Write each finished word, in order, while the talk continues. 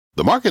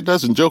The market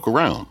doesn't joke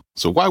around,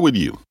 so why would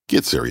you?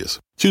 Get serious.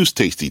 Choose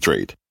Tasty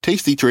Trade.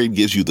 Tasty Trade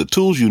gives you the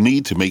tools you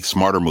need to make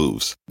smarter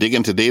moves. Dig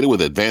into data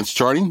with advanced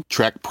charting,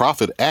 track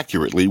profit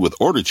accurately with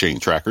order chain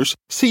trackers,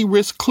 see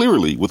risk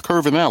clearly with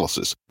curve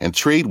analysis, and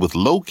trade with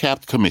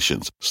low-capped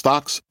commissions,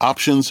 stocks,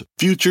 options,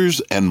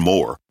 futures, and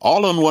more.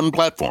 All on one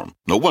platform.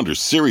 No wonder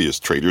serious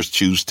traders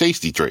choose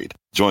Tasty Trade.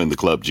 Join the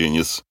club,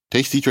 genius.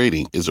 Tasty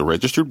Trading is a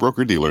registered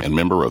broker-dealer and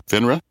member of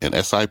FINRA and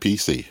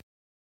SIPC.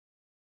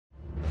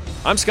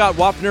 I'm Scott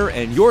Wapner,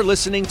 and you're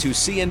listening to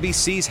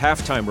CNBC's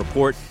Halftime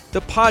Report,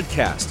 the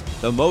podcast,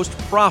 the most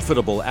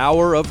profitable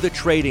hour of the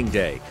trading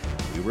day.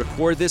 We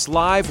record this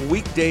live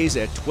weekdays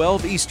at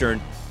 12 Eastern.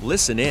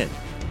 Listen in.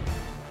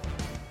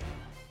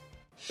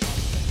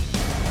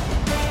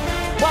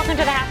 Welcome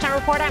to the Halftime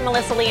Report. I'm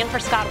Melissa Lee in for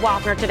Scott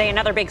Wapner. Today,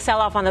 another big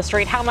sell-off on the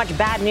street. How much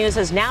bad news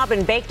has now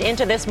been baked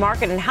into this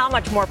market and how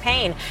much more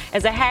pain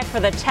is ahead for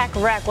the tech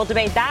wreck? We'll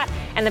debate that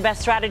and the best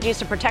strategies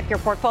to protect your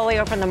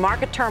portfolio from the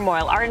market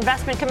turmoil. Our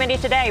investment committee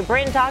today,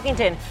 Bryn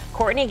Talkington,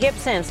 Courtney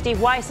Gibson,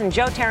 Steve Weiss, and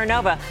Joe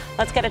Terranova.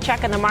 Let's get a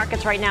check on the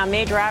markets right now.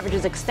 Major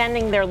averages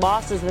extending their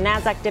losses. The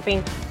Nasdaq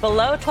dipping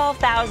below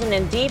 12,000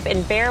 and deep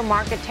in bear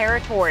market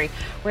territory.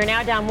 We're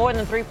now down more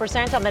than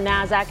 3% on the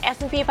Nasdaq.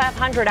 S&P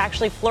 500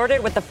 actually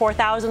flirted with the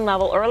 4,000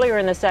 level earlier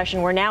in the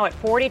session. We're now at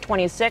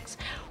 40.26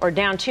 or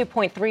down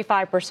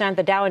 2.35%.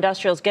 The Dow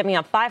Industrial is giving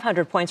up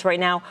 500 points right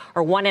now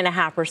or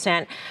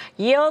 1.5%.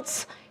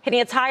 Yields hitting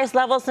its highest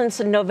level since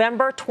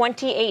November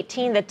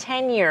 2018. The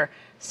 10-year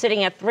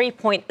sitting at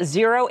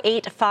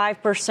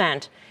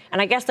 3.085%.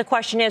 And I guess the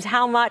question is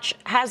how much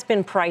has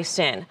been priced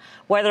in,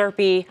 whether it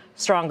be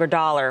stronger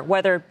dollar,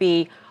 whether it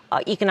be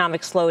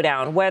economic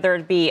slowdown, whether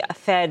it be a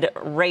Fed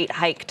rate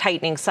hike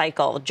tightening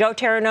cycle. Joe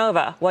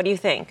Terranova, what do you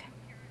think?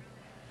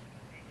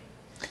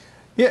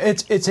 Yeah,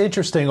 it's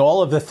interesting.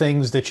 All of the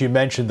things that you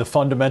mentioned, the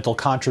fundamental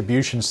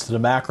contributions to the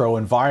macro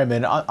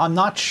environment, I'm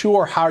not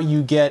sure how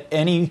you get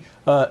any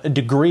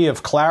degree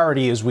of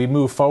clarity as we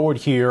move forward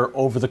here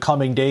over the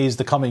coming days,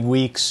 the coming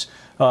weeks,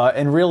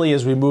 and really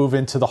as we move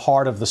into the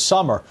heart of the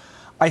summer.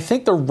 I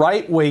think the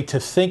right way to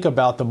think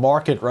about the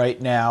market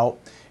right now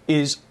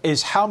is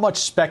how much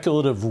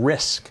speculative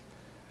risk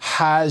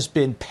has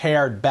been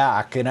pared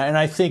back. And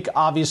I think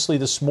obviously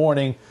this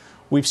morning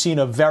we've seen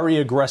a very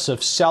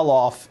aggressive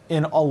sell-off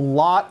in a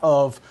lot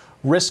of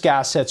risk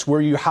assets where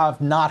you have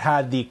not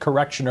had the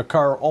correction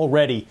occur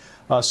already.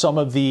 Some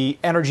of the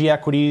energy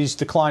equities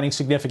declining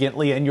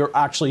significantly, and you're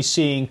actually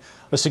seeing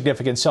a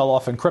significant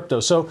sell-off in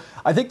crypto. So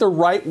I think the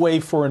right way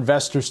for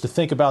investors to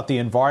think about the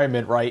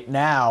environment right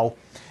now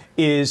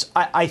is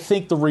I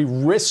think the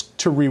risk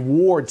to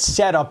reward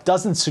setup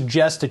doesn't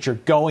suggest that you're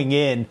going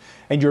in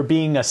and you're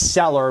being a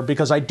seller,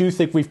 because I do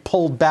think we've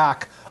pulled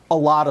back a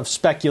lot of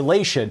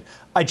speculation.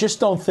 I just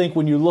don't think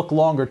when you look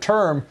longer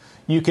term,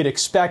 you could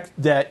expect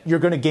that you're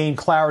going to gain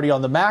clarity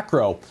on the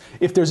macro.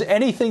 If there's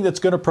anything that's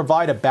going to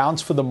provide a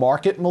bounce for the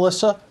market,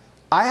 Melissa,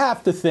 I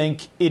have to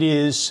think it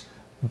is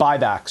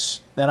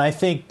buybacks. And I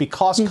think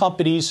because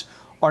companies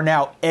are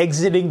now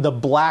exiting the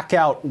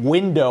blackout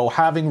window,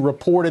 having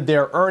reported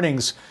their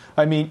earnings,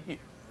 I mean,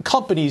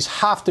 companies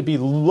have to be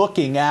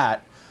looking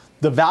at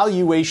the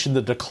valuation,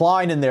 the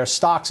decline in their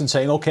stocks, and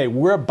saying, okay,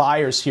 we're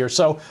buyers here.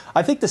 So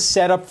I think the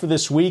setup for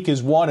this week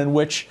is one in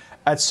which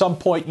at some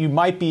point you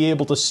might be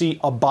able to see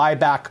a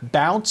buyback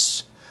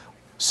bounce,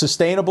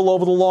 sustainable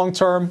over the long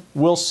term.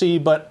 We'll see,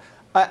 but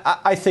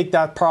I think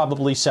that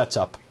probably sets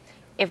up.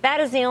 If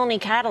that is the only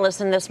catalyst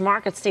in this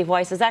market, Steve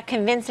Weiss, is that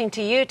convincing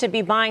to you to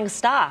be buying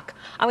stock?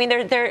 I mean,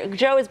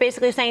 Joe is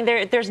basically saying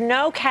there's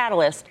no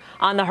catalyst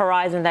on the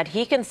horizon that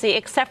he can see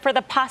except for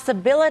the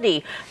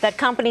possibility that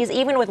companies,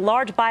 even with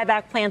large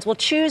buyback plans, will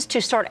choose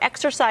to start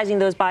exercising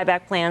those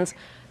buyback plans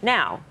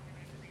now.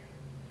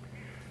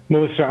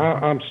 Melissa,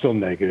 I'm still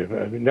negative.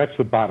 I mean, that's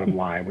the bottom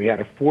line. We had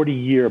a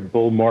 40-year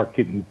bull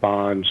market in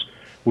bonds.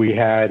 We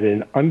had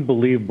an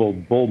unbelievable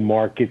bull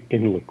market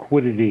in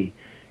liquidity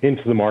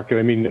into the market.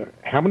 I mean,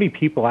 how many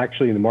people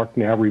actually in the market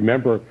now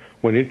remember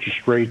when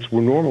interest rates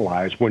were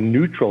normalized, when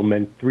neutral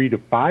meant 3 to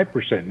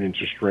 5% in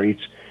interest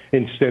rates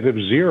instead of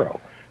zero?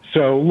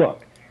 So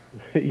look,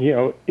 you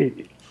know,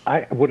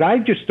 what I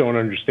just don't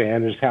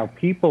understand is how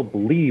people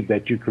believe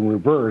that you can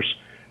reverse,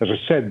 as I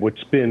said,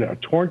 what's been a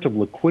torrent of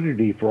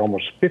liquidity for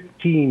almost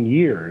 15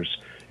 years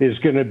is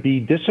going to be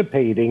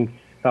dissipating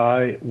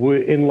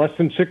in less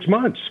than 6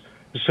 months.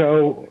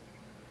 So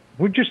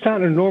we're just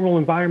not in a normal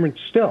environment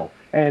still.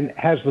 And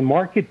has the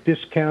market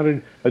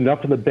discounted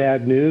enough of the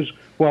bad news?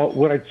 Well,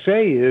 what I'd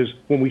say is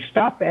when we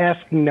stop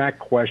asking that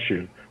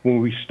question, when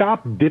we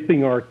stop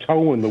dipping our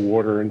toe in the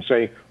water and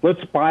say,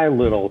 let's buy a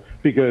little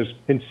because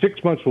in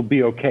 6 months we'll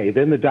be okay.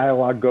 Then the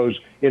dialogue goes,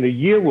 in a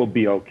year we'll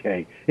be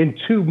okay. In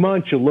 2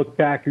 months you'll look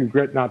back and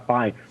regret not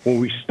buying. When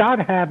we stop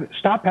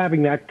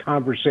having that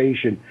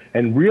conversation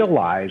and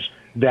realize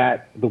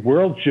that the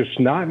world's just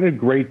not in a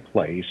great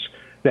place,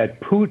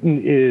 that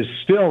Putin is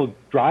still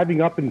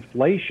driving up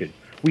inflation.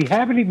 We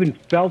haven't even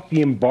felt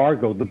the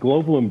embargo, the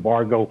global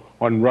embargo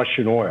on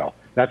Russian oil.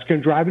 That's going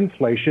to drive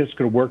inflation. It's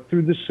going to work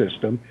through the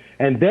system.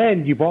 And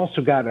then you've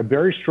also got a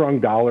very strong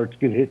dollar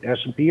to hit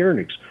S&P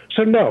earnings.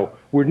 So no,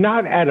 we're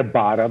not at a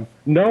bottom.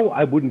 No,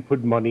 I wouldn't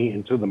put money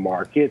into the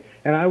market,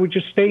 and I would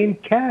just stay in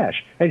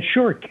cash. And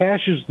sure,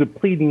 cash is a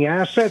depleting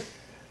asset,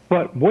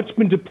 but what's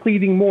been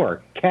depleting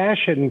more?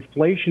 Cash at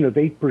inflation of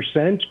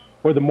 8%,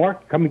 or the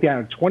market coming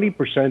down at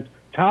 20%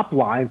 top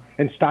line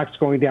and stocks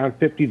going down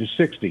 50 to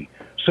 60.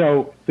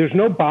 So there's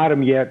no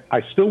bottom yet.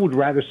 I still would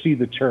rather see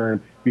the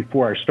turn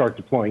before I start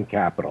deploying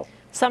capital.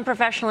 Some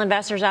professional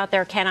investors out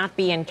there cannot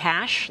be in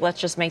cash. Let's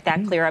just make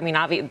that clear. I mean,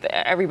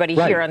 everybody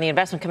here on the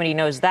investment committee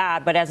knows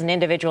that. But as an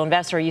individual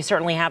investor, you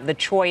certainly have the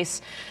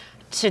choice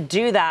to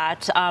do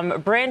that.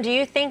 Bryn, do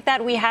you think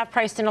that we have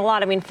priced in a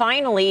lot? I mean,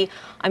 finally,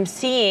 I'm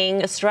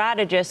seeing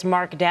strategists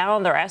mark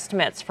down their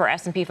estimates for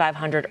S&P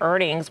 500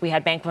 earnings. We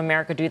had Bank of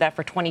America do that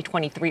for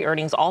 2023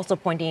 earnings, also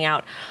pointing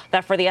out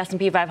that for the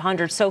S&P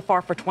 500 so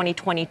far for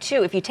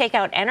 2022, if you take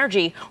out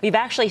energy, we've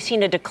actually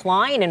seen a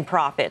decline in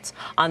profits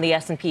on the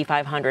S&P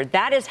 500.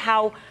 That is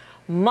how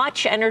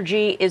much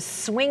energy is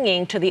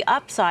swinging to the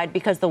upside,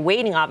 because the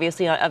weighting,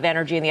 obviously, of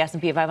energy in the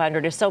S&P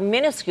 500 is so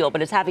minuscule,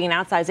 but it's having an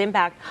outsized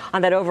impact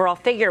on that overall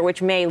figure,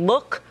 which may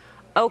look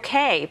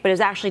okay, but is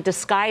actually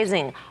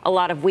disguising a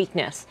lot of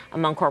weakness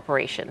among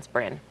corporations.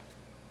 Bryn?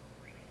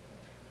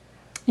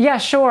 Yeah,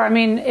 sure. I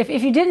mean, if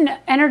you didn't,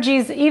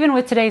 energy's, even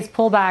with today's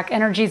pullback,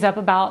 energy's up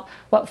about,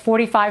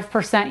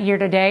 45% year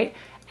to date.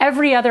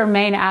 Every other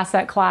main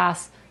asset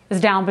class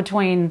is down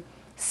between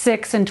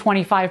 6 and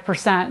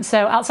 25%.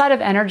 So outside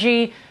of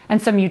energy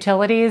and some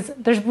utilities,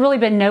 there's really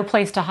been no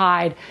place to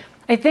hide.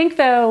 I think,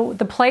 though,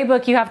 the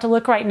playbook you have to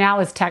look right now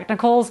is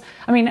technicals.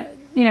 I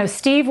mean,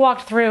 Steve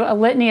walked through a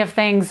litany of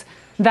things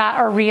that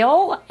are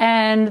real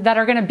and that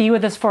are going to be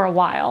with us for a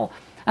while.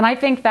 And I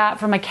think that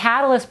from a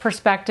catalyst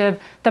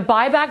perspective, the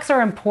buybacks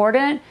are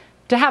important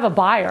to have a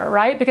buyer,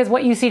 right? Because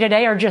what you see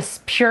today are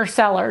just pure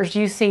sellers.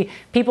 You see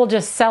people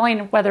just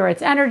selling, whether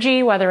it's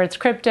energy, whether it's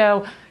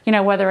crypto,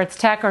 whether it's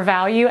tech or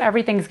value,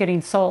 everything's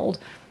getting sold.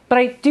 But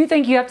I do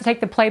think you have to take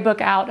the playbook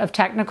out of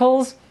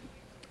technicals.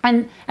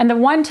 And the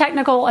one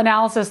technical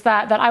analysis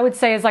that I would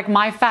say is like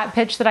my fat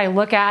pitch that I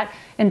look at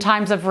in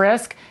times of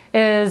risk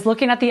is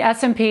looking at the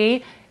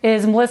S&P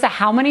is, Melissa,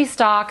 how many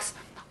stocks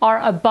are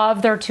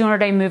above their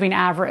 200-day moving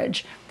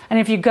average? And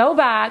if you go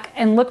back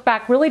and look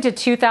back really to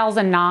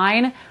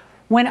 2009,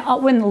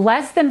 when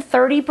less than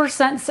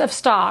 30% of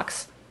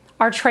stocks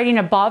are trading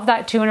above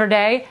that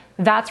 200-day,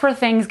 that's where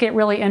things get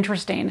really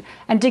interesting.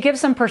 And to give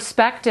some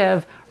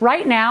perspective,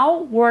 right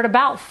now, we're at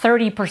about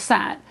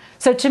 30%.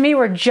 So to me,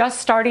 we're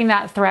just starting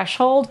that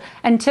threshold.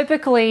 And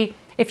typically,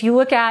 if you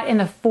look at in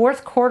the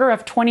fourth quarter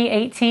of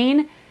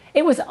 2018,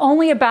 it was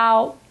only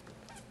about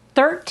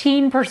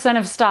 13%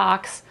 of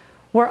stocks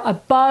were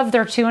above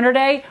their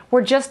 200-day.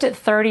 We're just at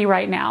 30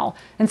 right now.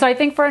 And so I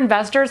think for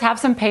investors, have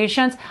some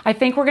patience. I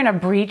think we're going to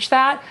breach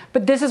that.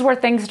 But this is where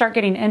things start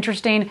getting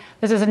interesting.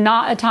 This is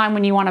not a time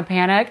when you want to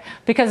panic,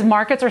 because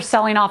markets are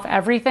selling off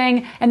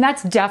everything. And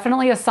that's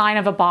definitely a sign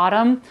of a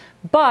bottom.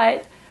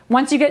 But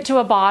once you get to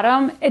a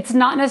bottom, it's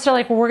not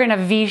necessarily like we're going to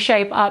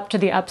V-shape up to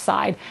the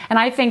upside. And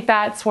I think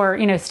that's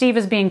where, Steve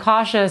is being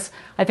cautious.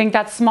 I think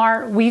that's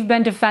smart. We've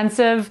been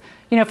defensive,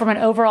 from an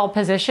overall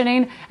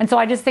positioning. And so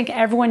I just think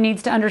everyone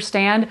needs to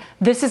understand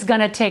this is going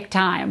to take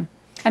time.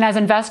 And as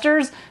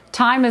investors,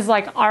 time is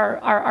like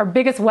our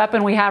biggest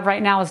weapon we have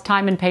right now is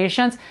time and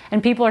patience.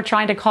 And people are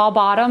trying to call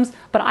bottoms,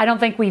 but I don't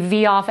think we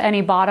V off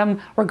any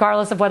bottom,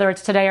 regardless of whether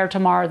it's today or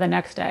tomorrow or the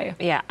next day.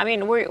 Yeah, I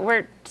mean,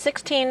 we're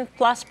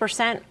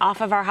 16+%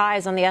 off of our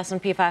highs on the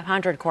S&P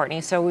 500,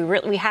 Courtney. So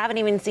we haven't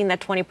even seen that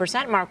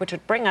 20% mark, which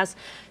would bring us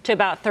to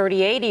about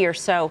 3080 or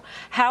so.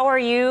 How are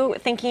you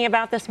thinking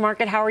about this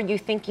market? How are you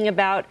thinking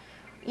about,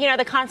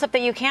 the concept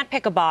that you can't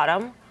pick a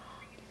bottom?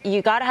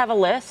 You got to have a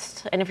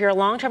list. And if you're a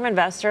long-term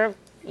investor,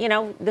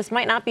 this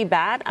might not be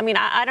bad. I mean,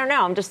 I don't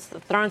know. I'm just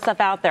throwing stuff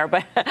out there.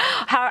 But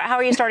how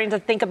are you starting to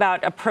think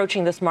about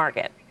approaching this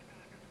market?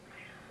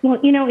 Well,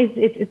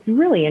 it's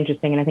really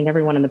interesting. And I think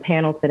everyone on the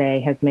panel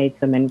today has made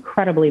some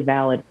incredibly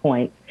valid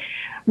points.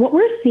 What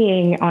we're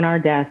seeing on our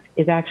desk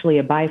is actually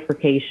a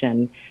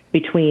bifurcation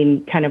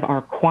between kind of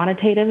our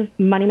quantitative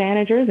money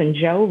managers and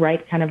Joe,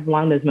 right, kind of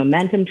along those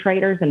momentum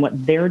traders and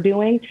what they're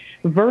doing,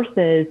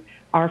 versus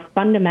our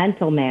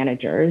fundamental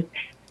managers,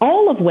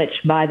 all of which,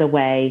 by the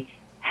way,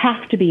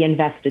 have to be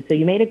invested. So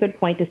you made a good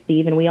point to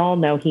Steve, and we all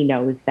know he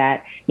knows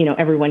that,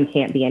 everyone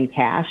can't be in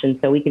cash. And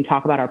so we can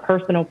talk about our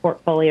personal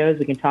portfolios.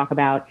 We can talk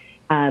about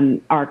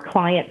our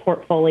client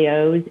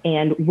portfolios,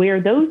 and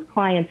where those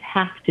clients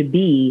have to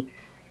be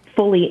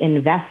fully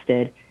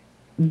invested,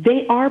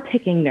 they are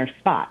picking their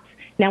spots.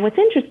 Now, what's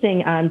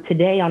interesting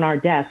today on our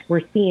desk,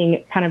 we're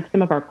seeing kind of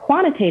some of our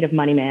quantitative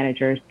money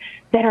managers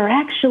that are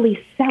actually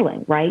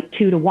selling, right,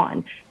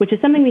 2-to-1, which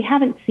is something we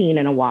haven't seen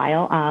in a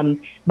while.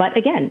 But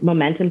again,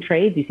 momentum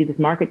trades, you see this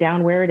market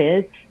down where it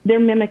is, they're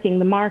mimicking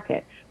the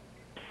market.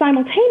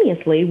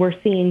 Simultaneously, we're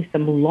seeing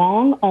some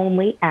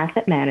long-only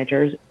asset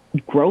managers,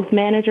 growth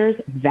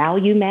managers,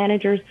 value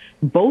managers,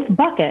 both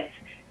buckets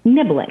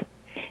nibbling.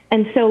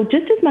 And so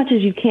just as much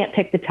as you can't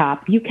pick the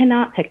top, you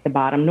cannot pick the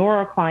bottom, nor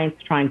are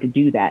clients trying to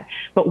do that.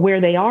 But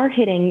where they are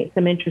hitting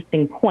some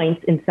interesting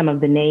points in some of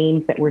the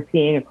names that we're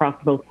seeing across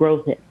both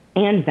growth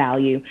and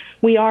value,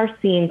 we are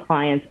seeing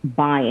clients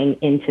buying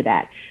into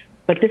that.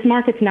 But this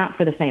market's not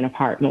for the faint of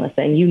heart,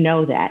 Melissa, and you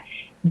know that.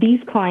 These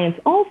clients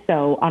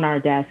also on our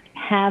desk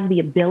have the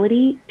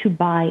ability to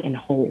buy and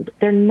hold.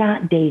 They're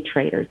not day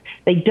traders.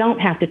 They don't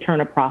have to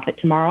turn a profit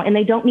tomorrow, and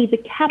they don't need the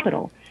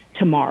capital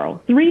tomorrow.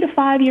 3 to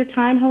 5 year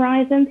time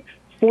horizons,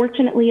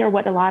 fortunately, are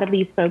what a lot of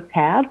these folks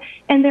have.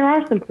 And there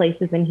are some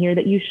places in here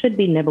that you should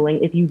be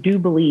nibbling if you do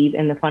believe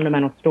in the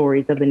fundamental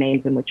stories of the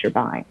names in which you're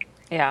buying.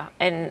 Yeah,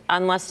 and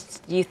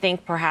unless you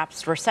think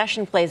perhaps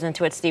recession plays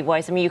into it, Steve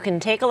Weiss, I mean, you can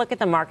take a look at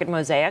the market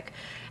mosaic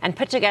and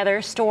put together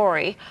a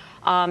story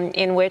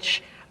in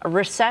which a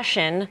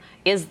recession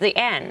is the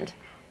end.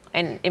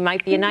 And it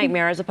might be a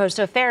nightmare as opposed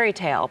to a fairy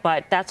tale,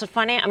 but that's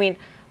what I mean,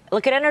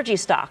 look at energy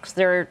stocks.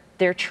 They're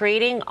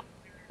trading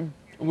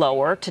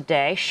lower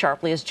today,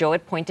 sharply, as Joe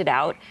had pointed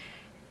out,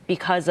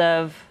 because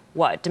of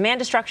what? Demand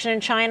destruction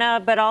in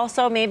China, but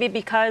also maybe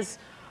because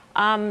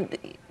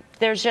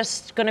there's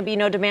just going to be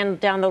no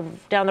demand down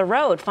the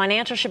road.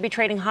 Financials should be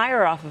trading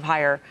higher off of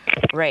higher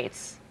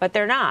rates, but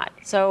they're not.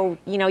 So,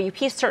 you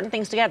piece certain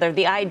things together.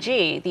 The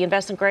IG, the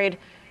investment grade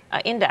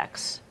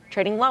index,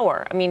 trading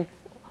lower. I mean,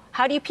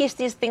 how do you piece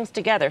these things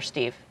together,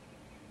 Steve?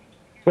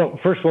 Well,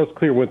 first of all, let's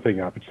clear one thing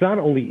up. It's not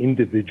only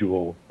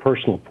individual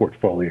personal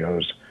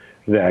portfolios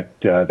that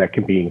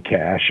can be in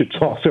cash. It's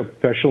also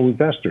professional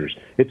investors.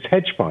 It's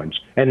hedge funds,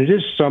 and it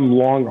is some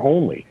long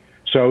only.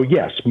 So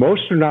yes,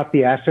 most are not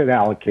the asset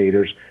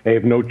allocators. They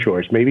have no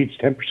choice. Maybe it's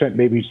 10%,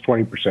 maybe it's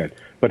 20%.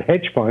 But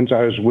hedge funds,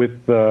 I was with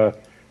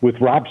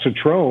Rob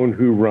Citrone,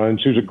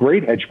 who's a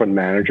great hedge fund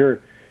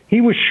manager. He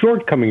was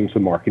short coming into the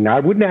market. Now, I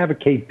wouldn't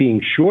advocate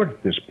being short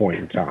at this point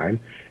in time,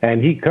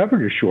 and he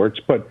covered his shorts.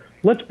 But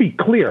let's be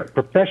clear: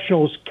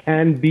 professionals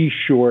can be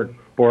short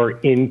or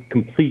in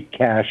complete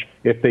cash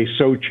if they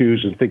so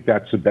choose and think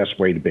that's the best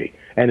way to be.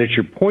 And it's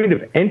your point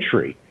of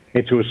entry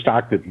into a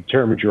stock that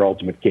determines your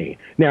ultimate gain.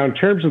 Now, in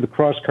terms of the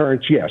cross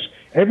currents, yes,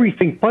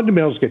 everything,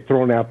 fundamentals get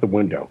thrown out the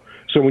window.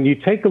 So when you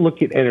take a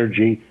look at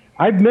energy,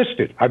 I've missed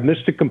it. I've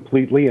missed it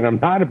completely, and I'm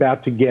not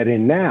about to get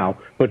in now.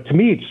 But to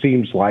me, it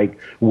seems like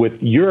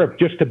with Europe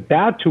just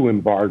about to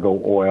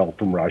embargo oil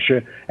from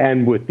Russia,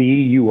 and with the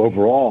EU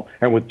overall,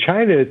 and with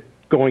China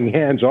going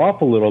hands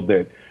off a little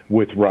bit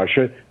with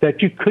Russia,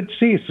 that you could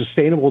see a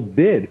sustainable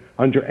bid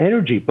under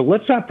energy. But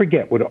let's not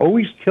forget, what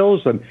always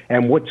kills them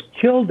and what's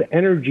killed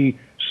energy,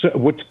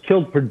 what's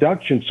killed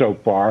production so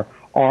far,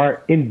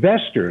 are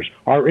investors,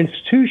 are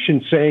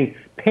institutions saying,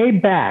 pay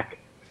back,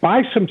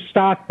 buy some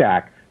stock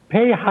back,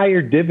 pay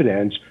higher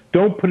dividends,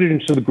 don't put it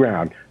into the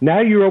ground.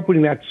 Now you're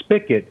opening that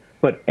spigot,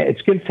 but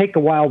it's going to take a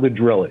while to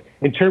drill it.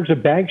 In terms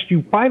of banks,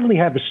 you finally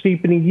have a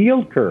steepening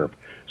yield curve.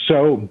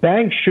 So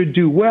banks should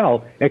do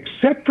well,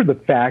 except for the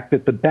fact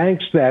that the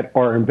banks that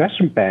are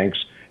investment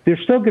banks,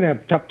 they're still going to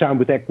have a tough time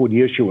with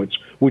equity issuance,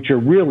 which are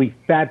really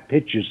fat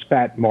pitches,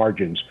 fat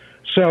margins.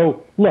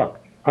 So look,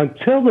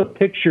 until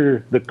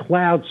the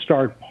clouds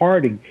start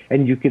parting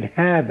and you can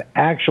have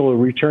actual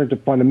return to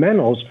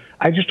fundamentals,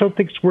 I just don't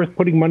think it's worth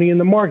putting money in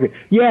the market.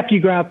 Yeah, if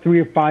you go out 3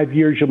 or 5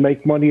 years, you'll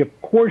make money.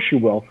 Of course you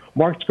will.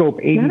 Markets go up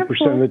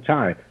 80% of the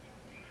time.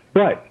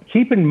 But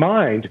keep in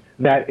mind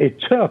that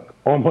it took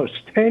almost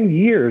 10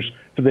 years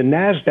for the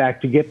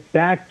NASDAQ to get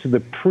back to the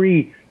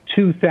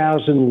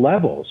pre-2000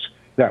 levels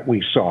that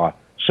we saw.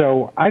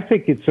 So I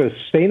think it's a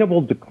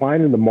sustainable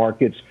decline in the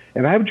markets,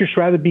 and I would just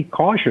rather be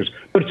cautious.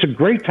 But it's a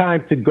great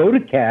time to go to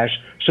cash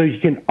so you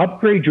can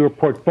upgrade your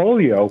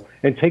portfolio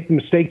and take the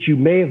mistakes you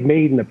may have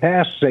made in the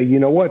past. Say, you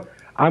know what,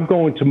 I'm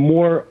going to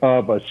more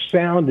of a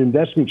sound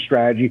investment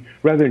strategy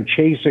rather than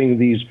chasing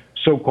these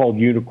so-called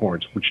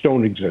unicorns, which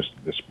don't exist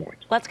at this point.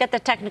 Let's get the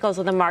technicals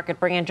of the market.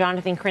 Bring in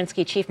Jonathan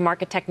Krinsky, Chief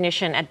Market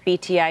Technician at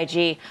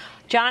BTIG.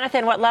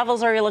 Jonathan, what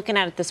levels are you looking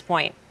at this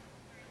point?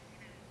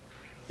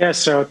 Yeah,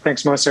 so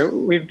thanks, Melissa.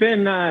 We've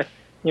been,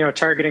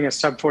 targeting a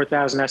sub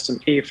 4,000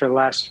 S&P for the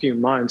last few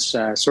months,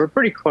 so we're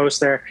pretty close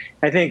there.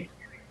 I think,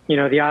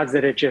 the odds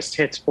that it just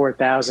hits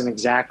 4,000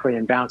 exactly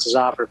and bounces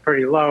off are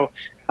pretty low.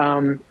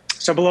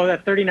 So below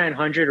that,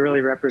 3,900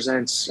 really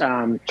represents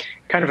kind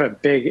of a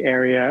big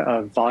area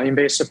of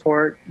volume-based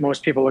support.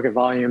 Most people look at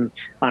volume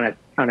on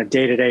a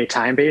day-to-day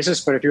time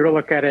basis, but if you were to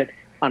look at it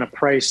on a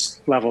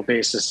price level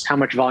basis, how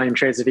much volume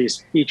trades at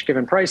each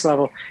given price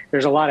level,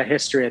 there's a lot of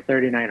history at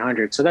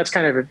 3,900. So that's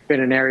kind of been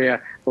an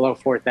area below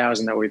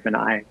 4,000 that we've been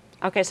eyeing.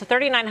 Okay, so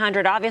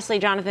 3,900. Obviously,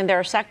 Jonathan, there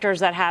are sectors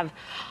that have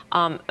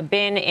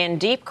been in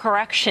deep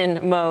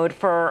correction mode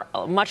for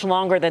much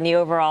longer than the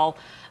overall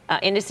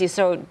indices.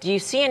 So do you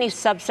see any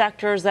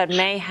subsectors that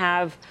may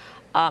have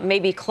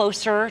maybe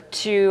closer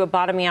to a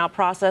bottoming out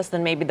process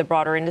than maybe the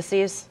broader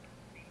indices?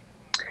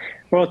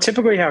 Well,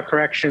 typically how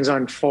corrections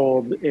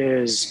unfold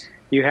is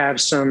you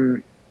have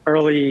some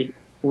early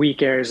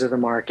weak areas of the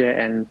market,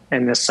 and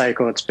in this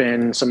cycle, it's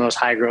been some of those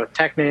high growth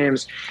tech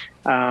names.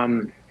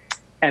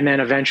 And then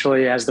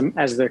eventually, as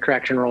the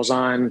correction rolls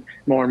on,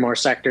 more and more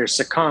sectors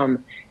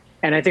succumb.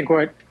 And I think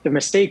what the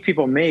mistake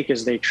people make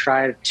is they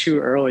try too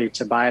early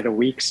to buy the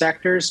weak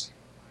sectors.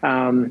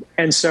 And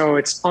so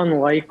it's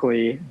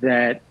unlikely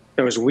that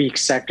those weak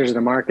sectors of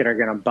the market are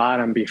going to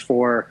bottom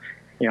before,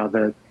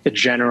 the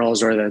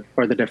generals or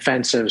the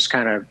defensives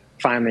kind of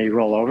finally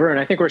roll over. And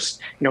I think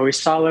we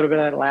saw a little bit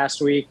of that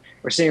last week.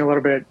 We're seeing a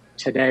little bit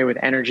today with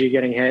energy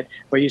getting hit,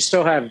 but you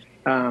still have,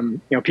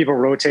 people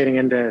rotating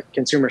into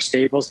consumer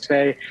staples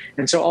today.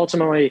 And so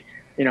ultimately,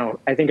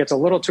 I think it's a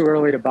little too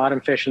early to bottom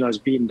fish in those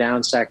beaten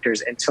down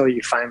sectors until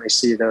you finally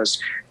see those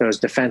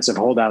defensive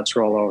holdouts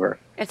roll over.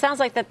 It sounds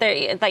like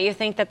that you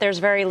think that there's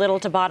very little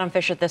to bottom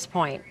fish at this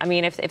point. I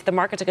mean, if the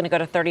markets are going to go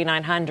to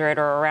 3,900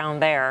 or around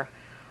there,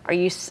 are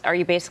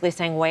you basically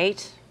saying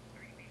wait?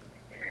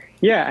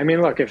 Yeah, I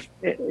mean, look,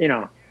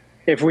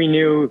 if we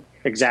knew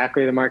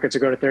exactly the markets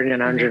would go to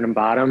 3,900 and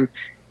bottom,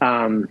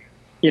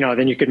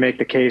 then you could make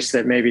the case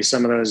that maybe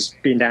some of those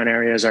beaten down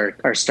areas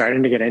are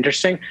starting to get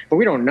interesting, but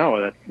we don't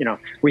know that.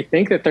 We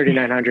think that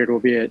 3,900 will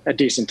be a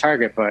decent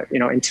target, but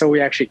until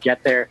we actually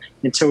get there,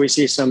 until we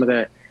see some of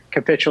the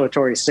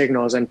capitulatory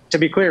signals, and to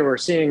be clear, we're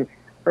seeing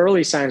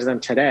early signs of them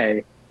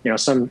today.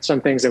 Some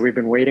things that we've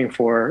been waiting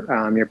for.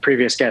 Your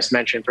previous guest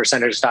mentioned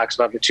percentage of stocks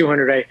above the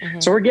 200-day,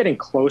 so we're getting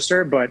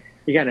closer. But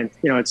again,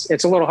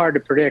 it's a little hard to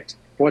predict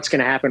what's going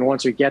to happen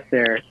once we get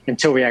there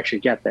until we actually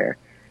get there.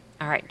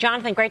 All right,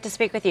 Jonathan, great to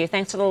speak with you.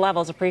 Thanks for the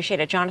levels. Appreciate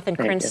it. Jonathan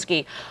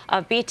Krinsky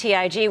of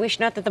BTIG. We should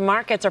note that the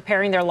markets are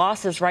paring their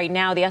losses right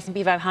now. The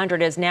S&P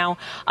 500 is now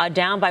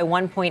down by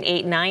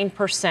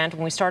 1.89%.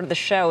 When we started the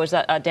show, it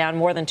was down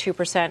more than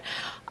 2%.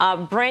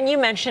 Bryn, you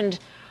mentioned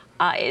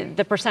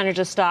the percentage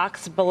of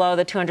stocks below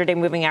the 200-day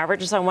moving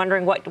average. So I'm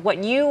wondering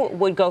what you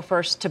would go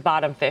first to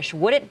bottom fish.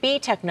 Would it be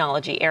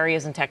technology,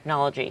 areas in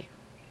technology?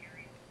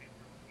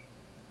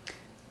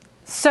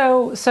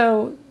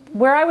 So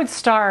where I would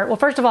start, well,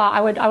 first of all, I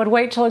would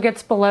wait till it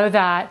gets below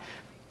that.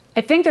 I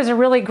think there's a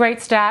really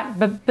great stat,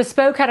 but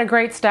Bespoke had a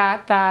great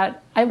stat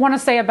that I want to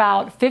say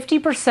about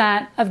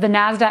 50% of the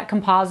NASDAQ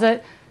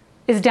composite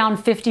is down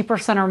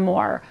 50% or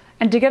more.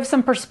 And to give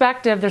some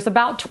perspective, there's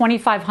about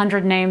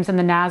 2,500 names in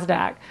the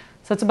NASDAQ.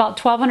 So it's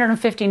about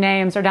 1,250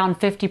 names are down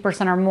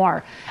 50% or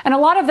more. And a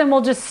lot of them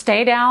will just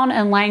stay down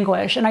and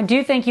languish. And I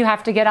do think you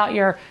have to get out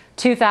your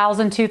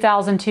 2000,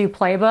 2002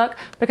 playbook,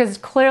 because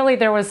clearly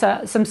there was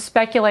some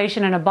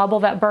speculation and a bubble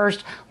that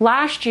burst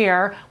last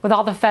year with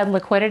all the Fed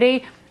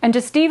liquidity. And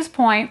to Steve's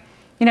point,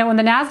 when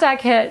the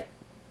NASDAQ hit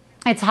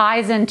its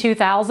highs in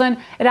 2000,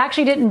 it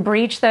actually didn't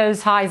breach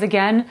those highs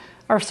again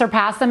or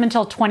surpass them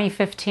until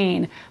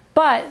 2015.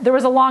 But there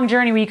was a long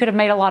journey where you could have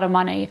made a lot of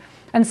money.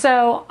 And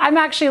so I'm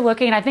actually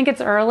looking, I think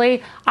it's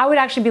early. I would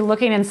actually be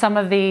looking in some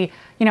of the,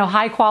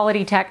 high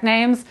quality tech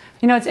names.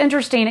 It's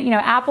interesting,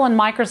 Apple and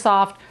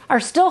Microsoft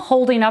are still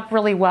holding up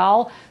really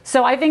well.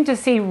 So I think to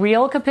see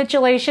real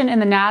capitulation in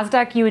the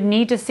NASDAQ, you would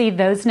need to see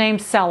those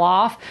names sell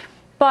off.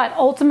 But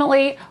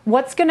ultimately,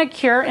 what's going to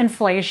cure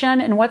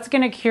inflation and what's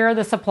going to cure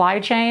the supply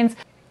chains,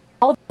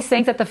 all of these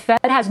things that the Fed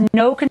has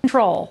no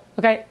control,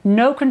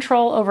 no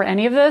control over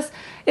any of this,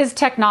 is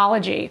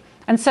technology.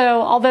 And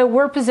so although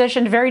we're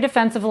positioned very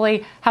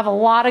defensively, have a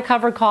lot of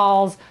covered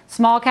calls,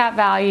 small cap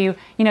value,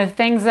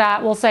 things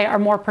that we'll say are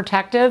more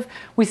protective,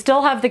 we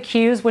still have the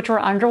Qs, which are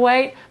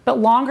underweight. But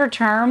longer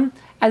term,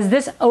 as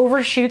this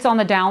overshoots on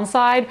the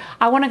downside,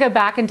 I want to go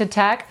back into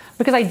tech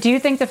because I do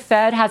think the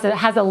Fed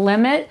has a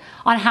limit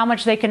on how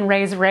much they can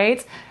raise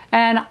rates.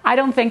 And I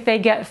don't think they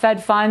get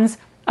Fed funds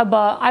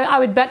above, I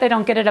would bet they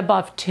don't get it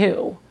above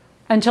 2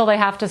 until they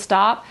have to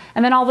stop.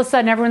 And then all of a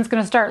sudden, everyone's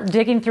going to start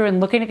digging through and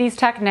looking at these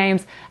tech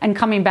names and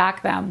coming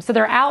back them. So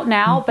they're out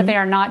now, but they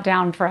are not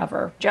down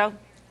forever. Joe?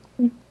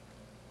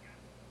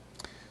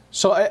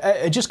 So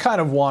I just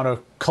kind of want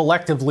to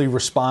collectively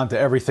respond to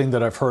everything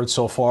that I've heard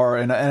so far.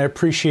 And I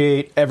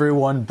appreciate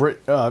everyone,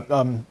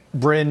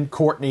 Bryn,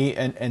 Courtney,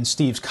 and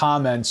Steve's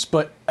comments.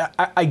 But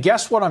I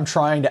guess what I'm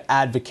trying to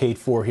advocate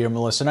for here,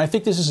 Melissa, and I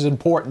think this is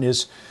important,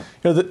 is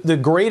the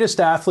greatest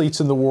athletes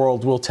in the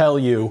world will tell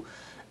you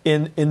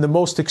in the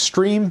most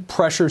extreme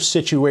pressure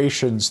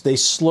situations, they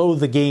slow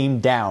the game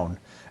down.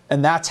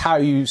 And that's how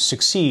you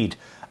succeed.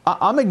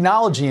 I'm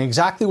acknowledging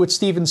exactly what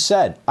Steven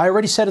said. I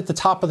already said at the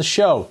top of the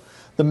show,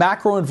 the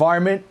macro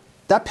environment,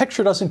 that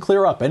picture doesn't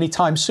clear up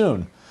anytime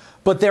soon.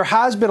 But there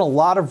has been a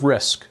lot of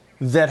risk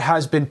that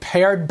has been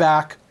pared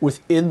back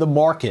within the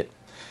market.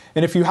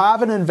 And if you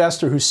have an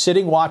investor who's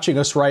sitting watching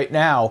us right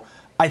now,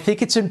 I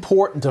think it's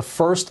important to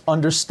first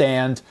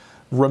understand,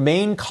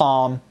 remain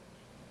calm,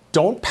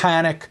 don't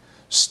panic,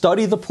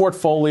 study the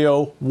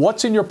portfolio.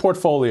 What's in your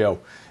portfolio?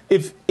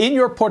 If in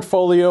your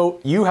portfolio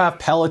you have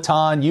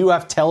Peloton, you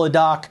have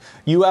Teladoc,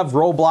 you have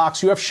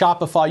Roblox, you have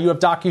Shopify, you have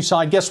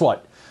DocuSign, guess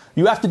what?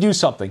 You have to do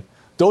something.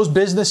 Those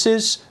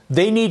businesses,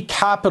 they need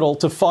capital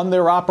to fund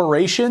their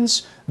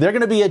operations. They're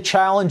going to be a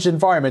challenged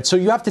environment. So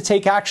you have to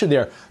take action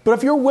there. But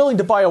if you're willing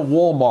to buy a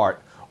Walmart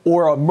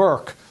or a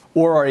Merck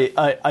or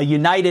a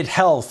United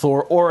Health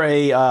or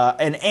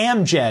an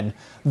Amgen,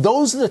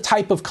 those are the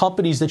type of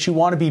companies that you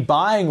want to be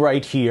buying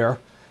right here.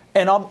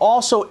 And I'm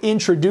also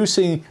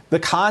introducing the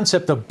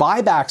concept of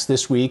buybacks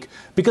this week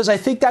because I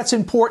think that's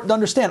important to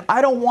understand.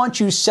 I don't want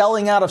you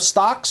selling out of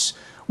stocks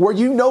where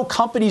you know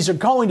companies are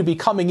going to be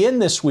coming in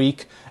this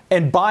week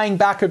and buying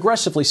back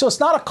aggressively. So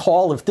it's not a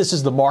call if this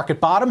is the market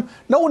bottom.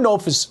 No one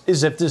knows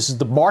if this is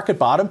the market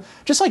bottom,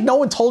 just like no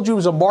one told you it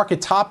was a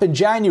market top in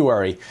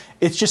January.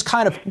 It's just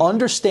kind of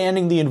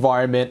understanding the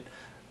environment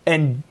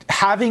and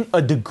having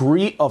a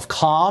degree of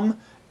calm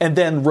and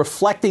then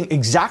reflecting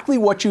exactly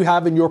what you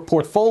have in your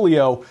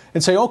portfolio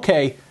and say,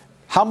 okay,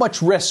 how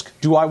much risk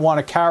do I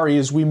want to carry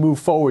as we move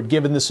forward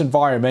given this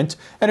environment?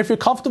 And if you're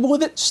comfortable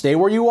with it, stay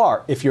where you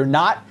are. If you're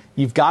not,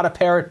 you've got to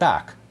pare it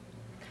back.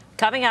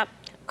 Coming up,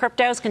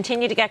 cryptos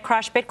continue to get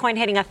crushed. Bitcoin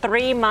hitting a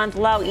 3-month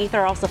low.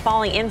 Ether also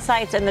falling.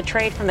 Insights in the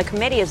trade from the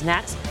committee is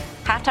next.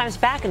 Halftime's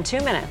back in 2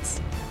 minutes.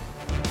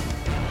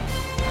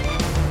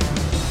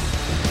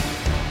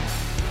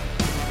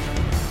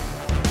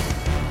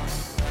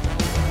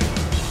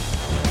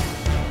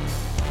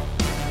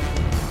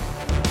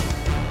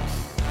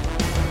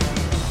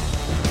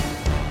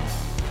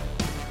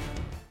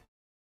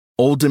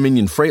 Old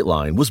Dominion Freight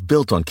Line was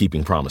built on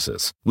keeping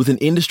promises. With an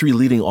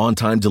industry-leading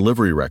on-time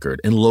delivery record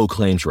and low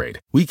claims rate,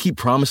 we keep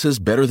promises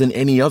better than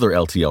any other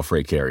LTL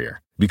freight carrier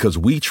because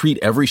we treat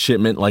every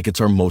shipment like it's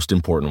our most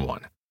important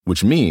one,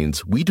 which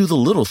means we do the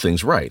little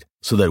things right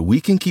so that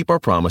we can keep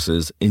our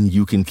promises and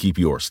you can keep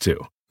yours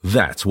too.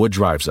 That's what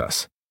drives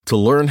us. To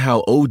learn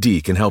how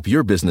OD can help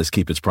your business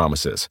keep its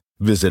promises,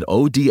 visit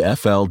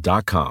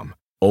odfl.com.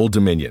 Old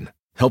Dominion,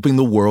 helping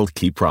the world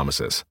keep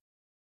promises.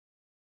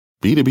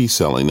 B2B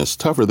selling is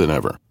tougher than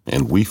ever,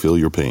 and we feel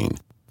your pain.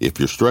 If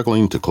you're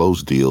struggling to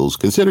close deals,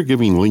 consider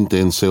giving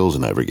LinkedIn Sales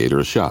Navigator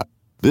a shot.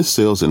 This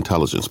sales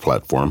intelligence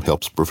platform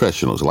helps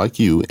professionals like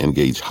you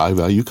engage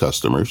high-value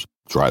customers,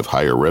 drive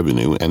higher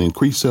revenue, and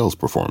increase sales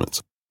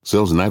performance.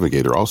 Sales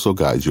Navigator also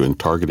guides you in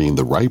targeting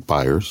the right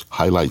buyers,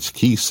 highlights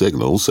key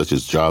signals such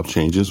as job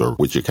changes or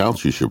which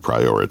accounts you should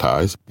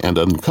prioritize, and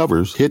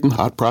uncovers hidden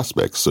hot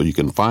prospects so you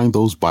can find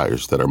those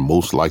buyers that are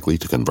most likely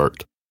to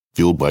convert.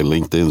 Fueled by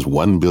LinkedIn's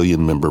 1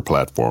 billion member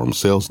platform,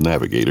 Sales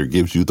Navigator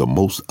gives you the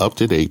most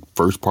up-to-date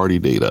first-party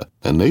data,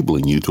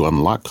 enabling you to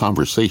unlock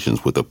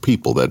conversations with the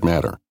people that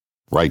matter.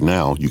 Right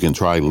now, you can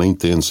try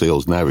LinkedIn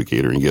Sales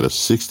Navigator and get a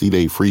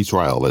 60-day free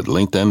trial at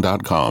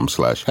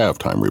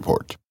linkedin.com/halftime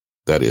report.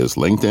 That is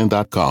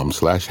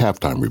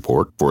linkedin.com/halftime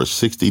report for a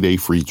 60-day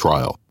free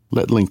trial.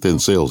 Let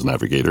LinkedIn Sales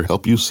Navigator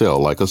help you sell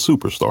like a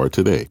superstar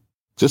today.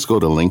 Just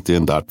go to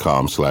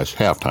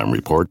linkedin.com/halftime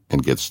report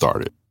and get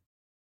started.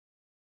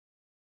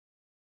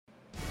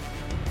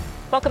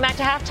 Welcome back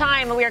to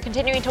Halftime. We are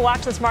continuing to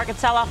watch this market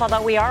sell-off,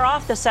 although we are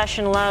off the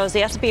session lows.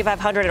 The S&P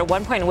 500 at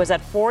one point was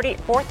at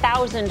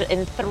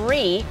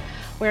 4,003.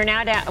 We are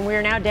now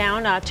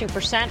down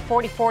 2%.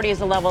 4040 is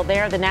the level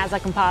there. The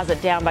Nasdaq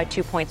Composite down by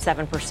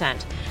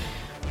 2.7%.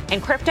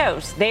 And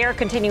cryptos, they are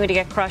continuing to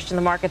get crushed in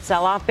the market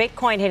sell-off.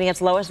 Bitcoin hitting its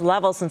lowest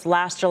level since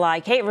last July.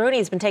 Kate Rooney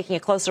has been taking a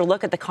closer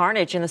look at the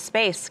carnage in the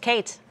space.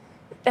 Kate.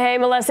 Hey,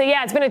 Melissa.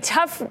 Yeah, it's been a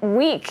tough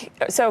week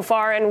so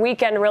far and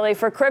weekend, really,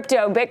 for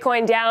crypto.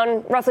 Bitcoin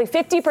down roughly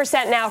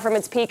 50% now from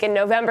its peak in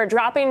November,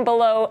 dropping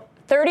below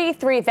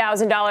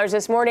 $33,000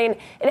 this morning.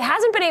 It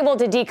hasn't been able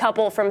to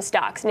decouple from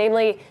stocks,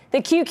 namely the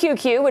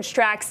QQQ, which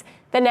tracks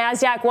the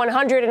NASDAQ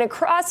 100, and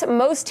across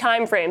most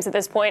time frames at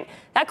this point,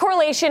 that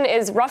correlation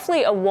is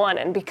roughly a 1.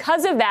 And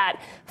because of that,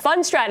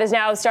 Fundstrat is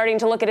now starting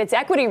to look at its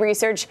equity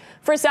research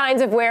for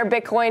signs of where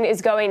Bitcoin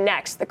is going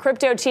next. The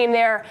crypto team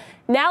there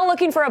now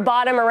looking for a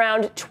bottom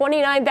around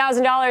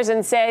 $29,000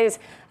 and says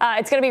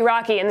it's going to be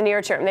rocky in the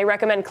near term. They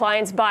recommend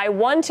clients buy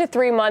 1 to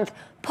 3 month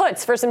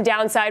puts for some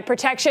downside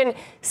protection.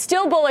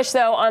 Still bullish,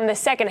 though, on the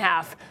second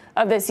half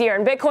of this year.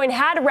 And Bitcoin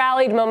had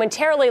rallied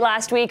momentarily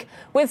last week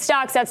with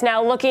stocks that's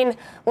now looking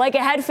like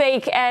a head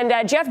fake.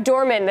 And Jeff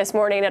Dorman this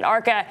morning at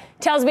Arca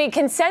tells me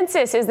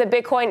consensus is that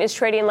Bitcoin is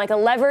trading like a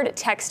levered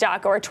tech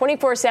stock or a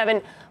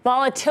 24/7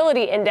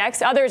 volatility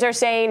index. Others are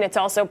saying it's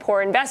also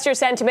poor investor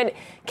sentiment,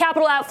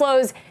 capital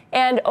outflows,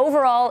 and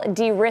overall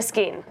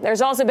de-risking.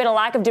 There's also been a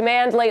lack of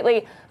demand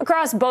lately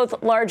across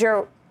both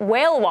larger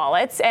whale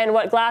wallets and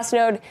what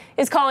Glassnode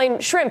is calling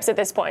shrimps at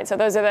this point. So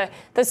those are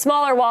the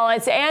smaller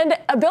wallets, and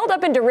a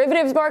buildup in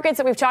derivatives markets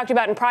that we've talked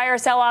about in prior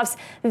sell-offs.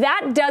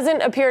 That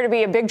doesn't appear to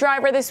be a big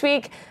driver this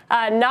week.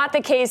 Not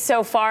the case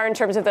so far in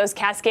terms of those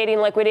cascading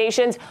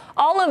liquidations.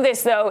 All of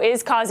this, though,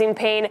 is causing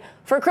pain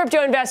for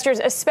crypto investors,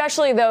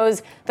 especially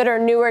those that are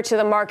newer to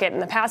the market. In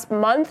the past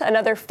month,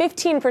 another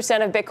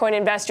 15% of Bitcoin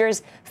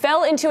investors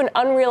fell into an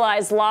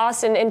unrealized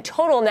loss, and in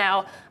total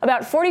now,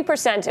 about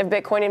 40% of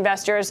Bitcoin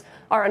investors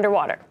are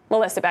underwater.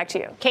 Melissa, back to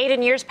you. Kate,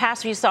 in years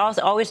past, we saw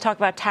always talk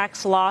about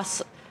tax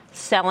loss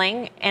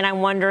selling, and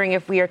I'm wondering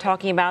if we are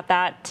talking about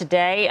that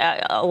today.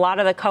 A lot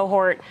of the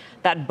cohort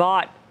that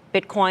bought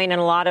Bitcoin and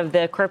a lot of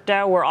the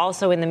crypto were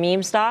also in the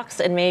meme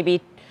stocks and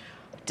maybe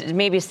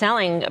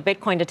selling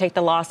Bitcoin to take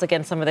the loss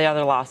against some of the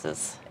other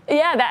losses.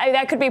 Yeah,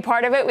 that could be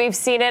part of it. We've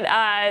seen it.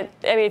 I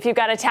mean, if you've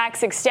got a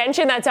tax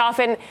extension, that's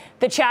often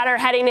the chatter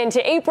heading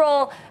into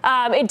April.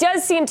 It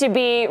does seem to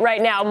be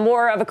right now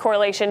more of a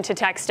correlation to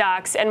tech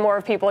stocks and more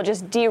of people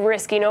just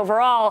de-risking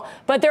overall.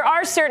 But there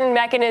are certain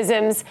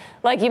mechanisms,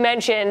 like you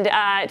mentioned,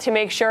 to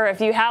make sure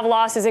if you have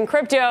losses in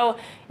crypto,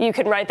 you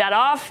can write that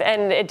off.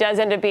 And it does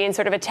end up being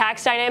sort of a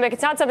tax dynamic.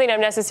 It's not something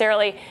I'm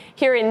necessarily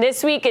hearing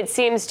this week. It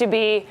seems to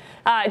be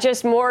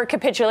just more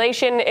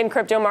capitulation in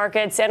crypto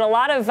markets, and a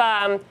lot of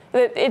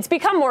it's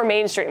become more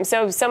mainstream.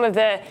 So some of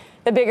the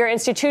bigger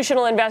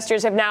institutional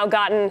investors have now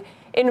gotten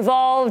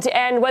involved,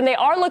 and when they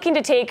are looking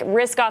to take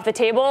risk off the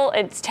table,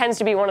 it tends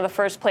to be one of the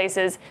first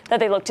places that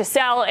they look to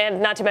sell,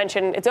 and not to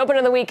mention it's open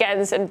on the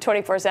weekends and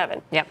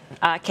 24/7. Yep.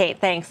 Kate,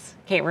 thanks.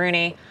 Kate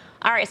Rooney.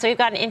 All right, so we've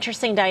got an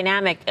interesting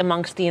dynamic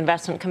amongst the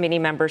investment committee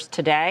members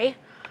today.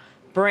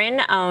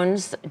 Bryn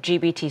owns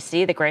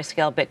GBTC, the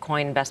Grayscale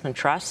Bitcoin Investment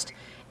Trust,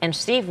 and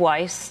Steve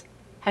Weiss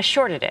has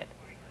shorted it.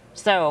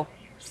 So,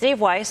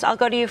 Steve Weiss, I'll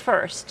go to you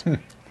first.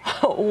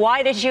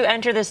 Why did you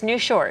enter this new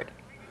short?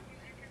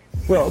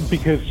 Well,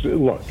 because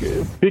look,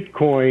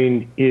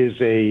 Bitcoin is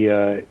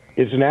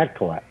an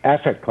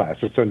asset class.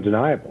 It's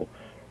undeniable,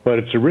 but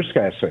it's a risk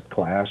asset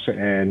class,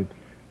 and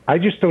I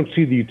just don't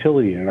see the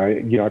utility in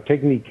it. I've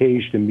taken the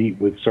occasion to meet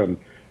with some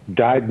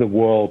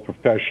dyed-in-the-wool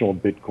professional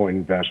Bitcoin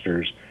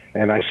investors,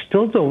 and I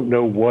still don't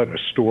know what a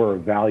store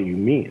of value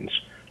means.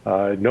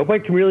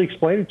 Nobody can really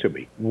explain it to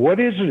me. What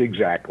is it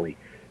exactly?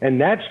 And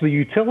that's the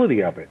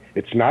utility of it.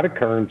 It's not a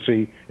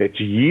currency. It's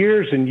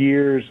years and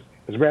years.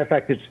 As a matter of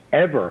fact, it's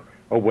ever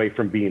away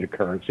from being a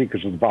currency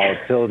because of the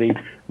volatility.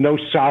 No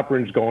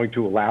sovereign's going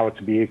to allow it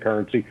to be a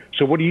currency.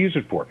 So what do you use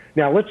it for?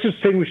 Now, let's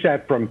distinguish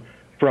that from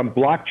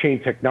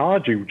blockchain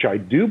technology, which I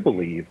do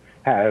believe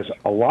has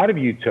a lot of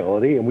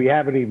utility, and we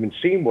haven't even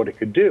seen what it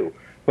could do.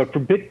 But for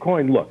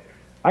Bitcoin, look,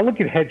 I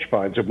look at hedge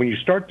funds, and when you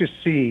start to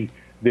see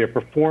their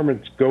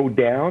performance go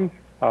down,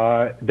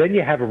 then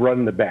you have a run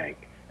in the bank.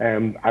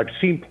 And I've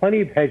seen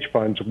plenty of hedge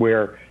funds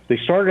where they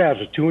started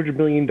out as a $200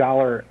 million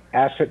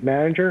asset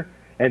manager,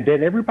 and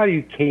then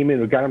everybody who came in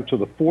who got them to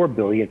the $4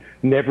 billion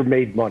never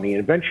made money,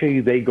 and eventually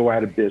they go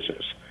out of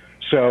business.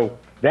 So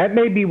that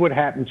may be what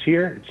happens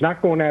here. It's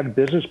not going out of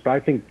business, but I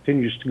think it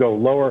continues to go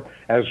lower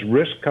as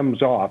risk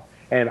comes off.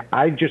 And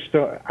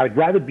I'd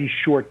rather be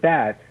short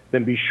that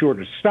than be short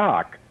a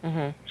stock.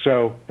 Mm-hmm.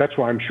 So that's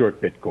why I'm short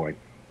Bitcoin.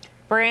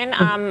 Bryn,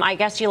 I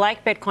guess you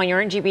like Bitcoin.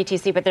 You're in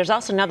GBTC, but there's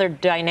also another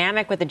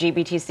dynamic with the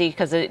GBTC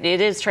because it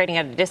is trading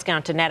at a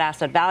discount to net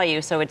asset value,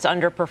 so it's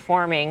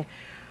underperforming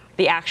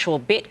the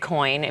actual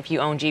Bitcoin if you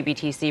own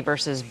GBTC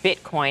versus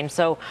Bitcoin.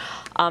 So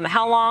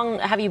how long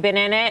have you been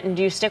in it, and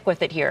do you stick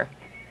with it here?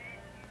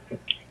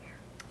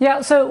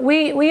 Yeah, so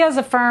we as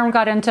a firm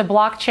got into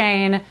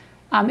blockchain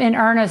in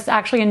earnest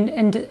actually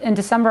in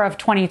December of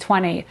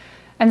 2020.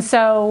 And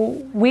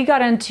so we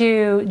got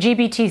into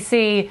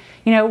GBTC,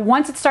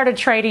 once it started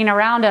trading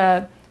around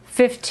a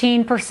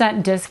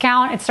 15%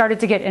 discount, it started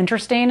to get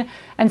interesting.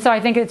 And so I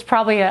think it's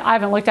probably, I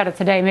haven't looked at it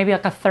today, maybe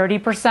like a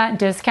 30%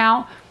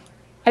 discount.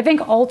 I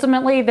think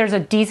ultimately there's a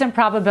decent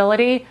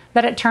probability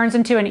that it turns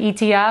into an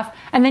ETF,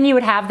 and then you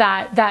would have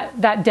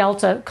that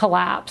delta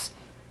collapse.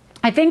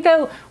 I think,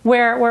 though,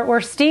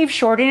 where Steve's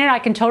shorting it, I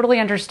can totally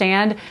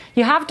understand.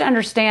 You have to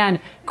understand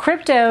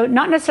crypto,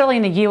 not necessarily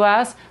in the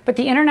U.S., but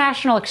the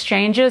international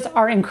exchanges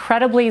are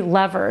incredibly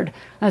levered.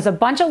 There's a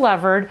bunch of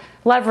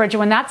leverage.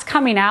 When that's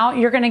coming out,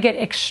 you're going to get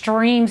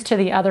extremes to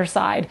the other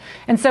side.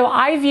 And so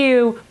I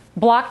view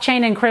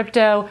blockchain and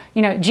crypto,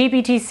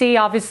 GBTC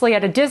obviously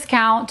at a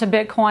discount to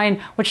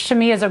Bitcoin, which to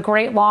me is a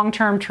great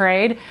long-term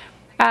trade,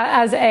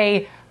 as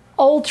a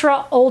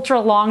ultra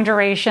long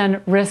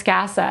duration risk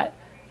asset.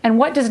 And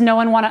what does no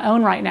one want to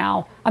own right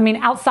now? I mean,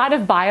 outside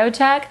of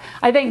biotech,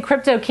 I think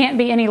crypto can't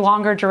be any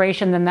longer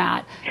duration than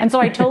that. And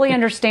so I totally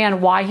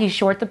understand why he's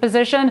short the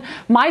position.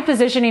 My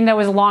positioning, though,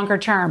 is longer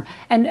term.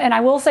 And I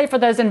will say for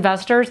those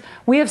investors,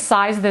 we have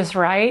sized this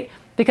right,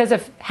 because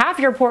if half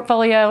your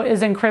portfolio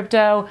is in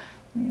crypto,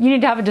 you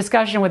need to have a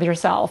discussion with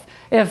yourself.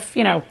 If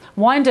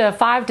 1 to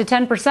 5 to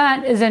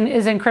 10% is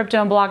in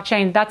crypto and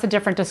blockchain, that's a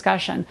different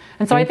discussion.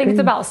 And so I think it's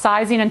about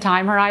sizing and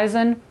time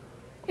horizon.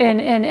 In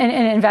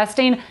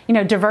investing,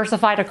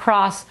 diversified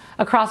across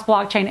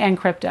blockchain and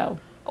crypto.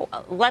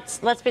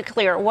 Let's be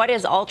clear. What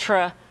is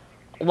ultra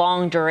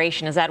long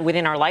duration? Is that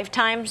within our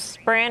lifetimes,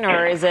 Bryn,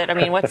 or is it? I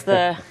mean, what's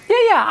the?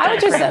 Yeah. I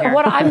would just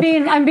what I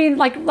mean,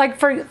 like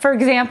for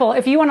example,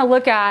 if you want to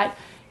look at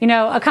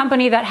a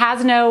company that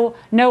has no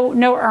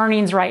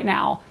earnings right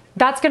now,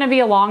 that's going to be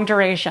a long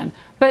duration.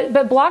 But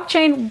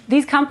blockchain,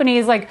 these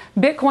companies like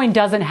Bitcoin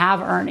doesn't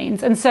have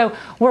earnings. And so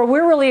where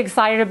we're really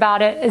excited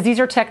about it is these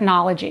are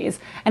technologies.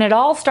 And it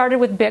all started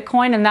with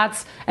Bitcoin,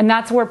 and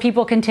that's where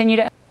people continue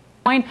to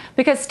Bitcoin,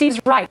 because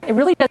Steve's right. It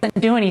really doesn't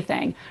do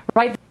anything,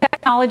 right? The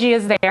technology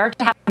is there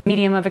to have a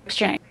medium of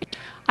exchange.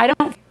 I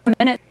don't for a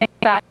minute think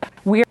that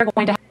we are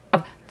going to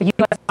have the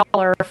US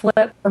dollar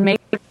flip or maybe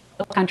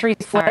countries.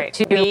 All right,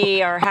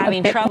 we are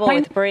having trouble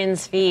with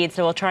Bryn's feed,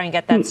 so we'll try and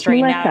get that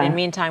straightened out. In the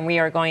meantime, we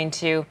are going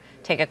to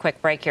take a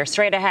quick break here.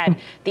 Straight ahead,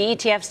 the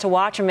ETFs to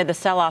watch amid the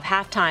sell-off.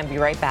 Halftime. Be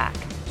right back.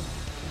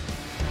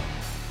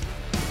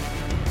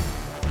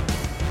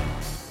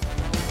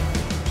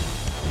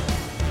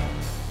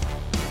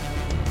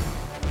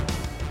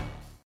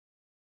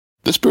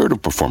 The spirit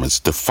of performance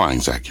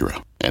defines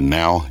Acura, and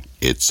now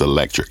it's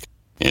electric.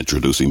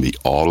 Introducing the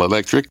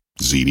all-electric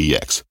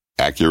ZDX,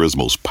 Acura's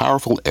most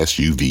powerful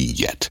SUV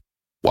yet.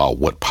 While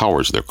what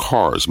powers their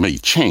cars may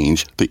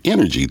change, the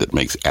energy that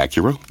makes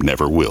Acura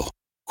never will.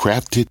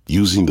 Crafted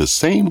using the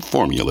same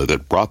formula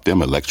that brought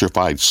them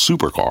electrified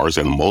supercars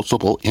and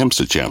multiple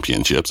IMSA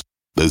championships,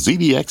 the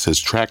ZDX has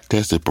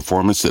track-tested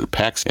performance that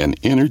packs an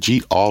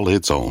energy all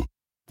its own.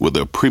 With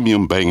a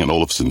premium Bang &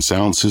 Olufsen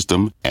sound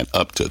system and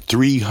up to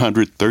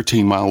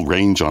 313-mile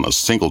range on a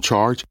single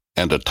charge,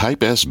 and a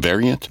Type S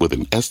variant with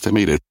an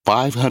estimated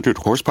 500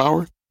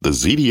 horsepower, the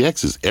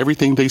ZDX is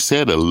everything they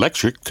said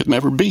electric could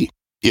never be.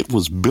 It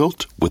was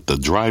built with the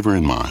driver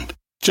in mind,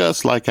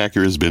 just like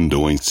Acura's been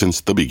doing since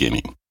the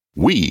beginning.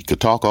 We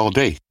could talk all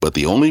day, but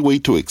the only way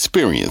to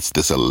experience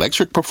this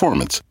electric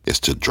performance is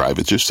to drive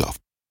it yourself.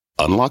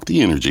 Unlock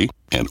the energy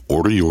and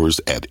order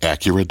yours at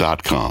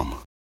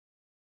Acura.com.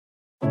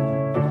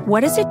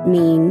 What does it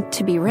mean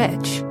to be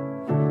rich?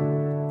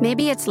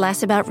 Maybe it's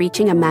less about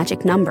reaching a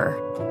magic number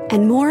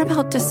and more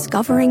about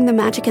discovering the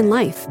magic in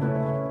life.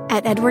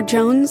 At Edward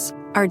Jones,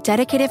 our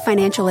dedicated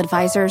financial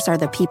advisors are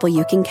the people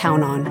you can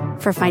count on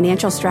for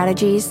financial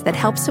strategies that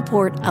help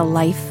support a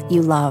life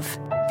you love.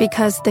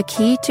 Because the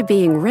key to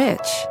being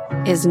rich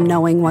is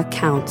knowing what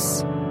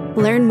counts.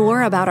 Learn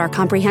more about our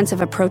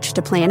comprehensive approach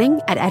to planning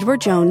at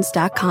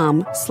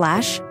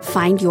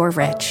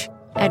edwardjones.com/findyourrich.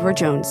 Edward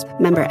Jones,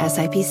 member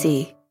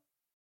SIPC.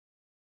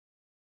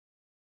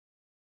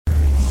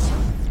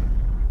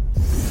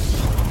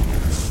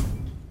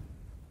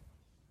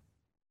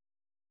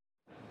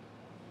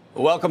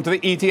 Welcome to the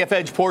ETF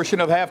Edge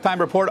portion of Halftime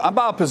Report. I'm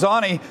Bob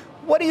Pisani.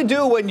 What do you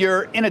do when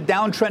you're in a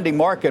downtrending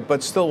market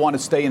but still want to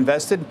stay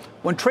invested?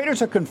 When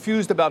traders are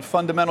confused about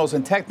fundamentals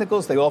and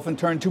technicals, they often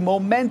turn to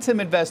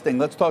momentum investing.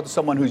 Let's talk to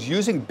someone who's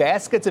using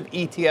baskets of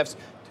ETFs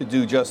to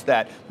do just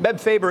that. Meb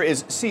Faber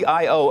is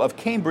CIO of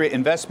Cambria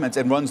Investments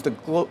and runs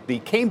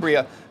the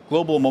Cambria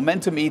Global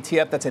Momentum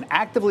ETF. That's an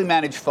actively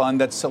managed fund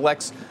that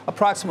selects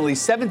approximately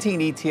 17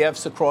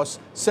 ETFs across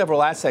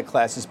several asset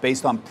classes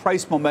based on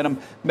price momentum.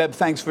 Meb,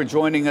 thanks for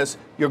joining us.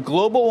 Your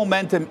Global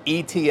Momentum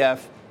ETF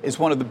is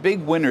one of the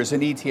big winners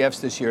in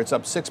ETFs this year. It's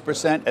up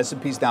 6%.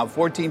 S&P's down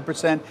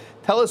 14%.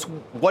 Tell us,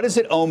 what does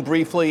it own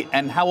briefly,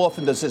 and how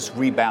often does this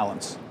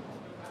rebalance?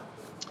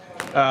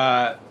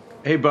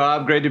 Hey,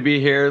 Bob, great to be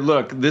here.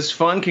 Look, this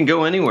fund can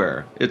go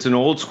anywhere. It's an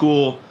old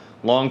school,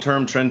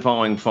 long-term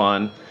trend-following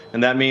fund.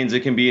 And that means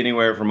it can be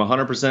anywhere from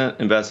 100%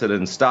 invested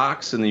in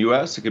stocks in the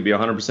U.S. It could be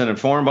 100% in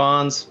foreign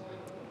bonds,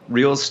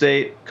 real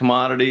estate,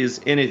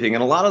 commodities, anything.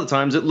 And a lot of the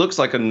times it looks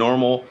like a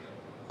normal,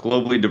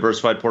 globally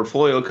diversified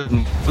portfolio because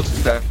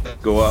most stocks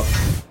go up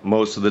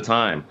most of the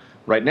time.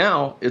 Right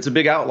now, it's a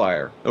big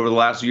outlier. Over the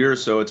last year or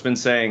so, it's been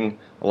saying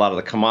a lot of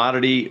the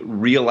commodity,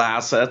 real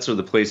assets are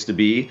the place to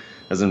be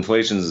as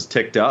inflation has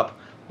ticked up.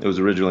 It was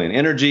originally in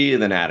energy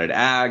and then added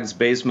ags,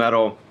 base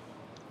metal.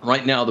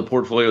 Right now, the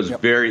portfolio is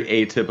very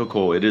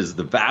atypical. It is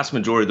the vast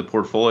majority of the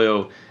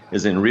portfolio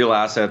is in real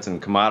assets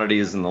and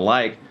commodities and the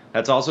like.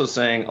 That's also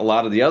saying a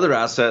lot of the other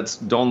assets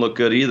don't look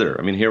good either.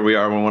 I mean, here we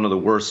are in one of the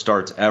worst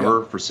starts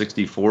ever for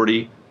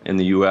 60-40 in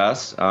the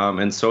U.S.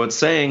 And so it's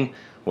saying,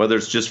 whether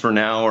it's just for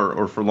now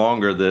or for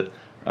longer, that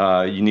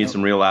you need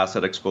some real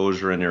asset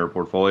exposure in your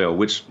portfolio,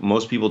 which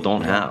most people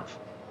don't have.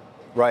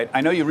 Right.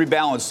 I know you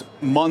rebalance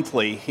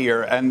monthly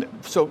here. And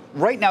so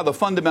right now the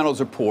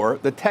fundamentals are poor.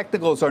 The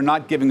technicals are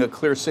not giving a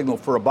clear signal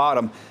for a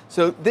bottom.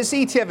 So this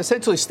ETF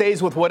essentially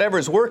stays with whatever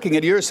is working.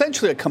 And you're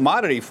essentially a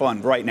commodity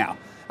fund right now.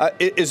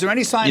 Is there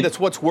any sign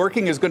that what's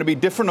working is going to be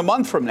different a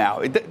month from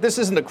now? This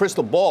isn't a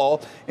crystal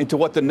ball into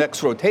what the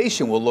next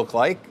rotation will look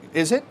like,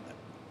 is it?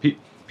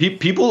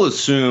 People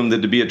assume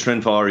that to be a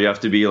trend follower, you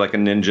have to be like a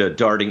ninja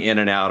darting in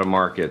and out of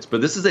markets.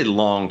 But this is a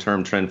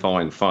long-term trend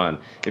following fund.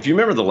 If you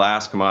remember the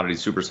last commodity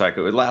super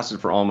cycle, it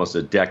lasted for almost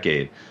a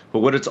decade. But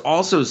what it's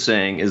also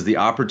saying is the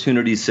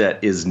opportunity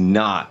set is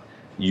not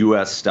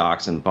U.S.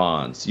 stocks and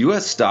bonds.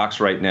 U.S.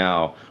 stocks right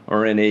now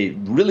are in a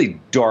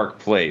really dark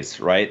place,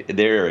 right?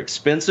 They're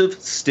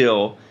expensive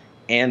still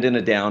and in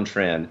a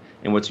downtrend.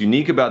 And what's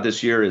unique about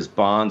this year is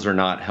bonds are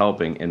not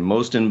helping. And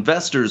most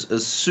investors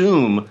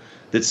assume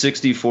that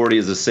 60-40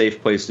 is a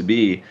safe place to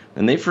be,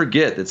 and they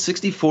forget that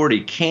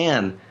 60-40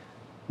 can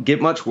get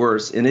much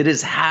worse, and it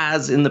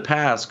has in the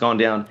past gone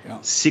down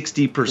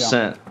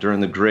 60%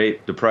 during the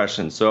Great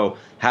Depression. So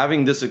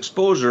having this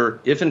exposure,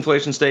 if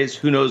inflation stays,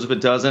 who knows if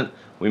it doesn't,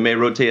 we may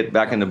rotate it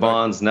back into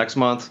bonds next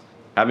month.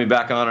 Have me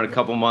back on in a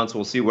couple months,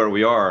 we'll see where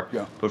we are.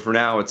 But for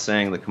now, it's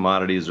saying the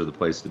commodities are the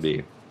place to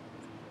be.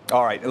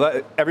 All right,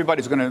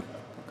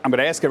 I'm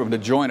going to ask everyone to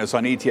join us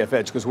on ETF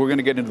Edge because we're going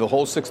to get into the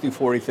whole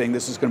 60-40 thing.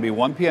 This is going to be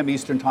 1 p.m.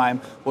 Eastern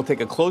time. We'll take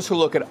a closer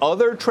look at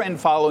other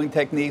trend-following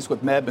techniques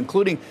with Meb,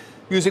 including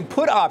using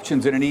put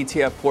options in an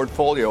ETF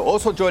portfolio.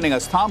 Also joining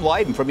us, Tom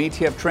Lydon from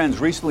ETF Trends,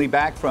 recently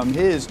back from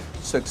his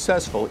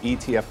successful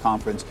ETF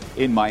conference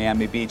in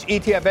Miami Beach.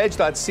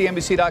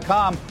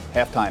 ETFedge.cnbc.com.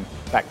 Halftime.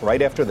 Back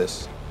right after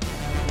this.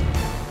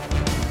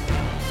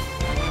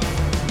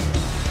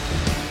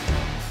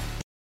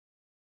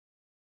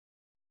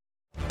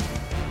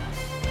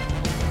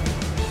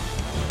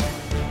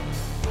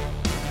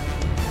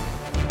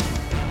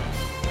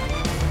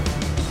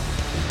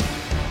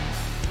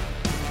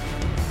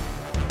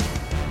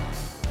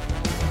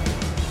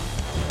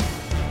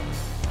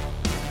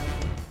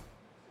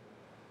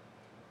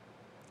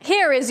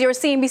 Here is your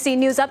CNBC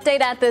News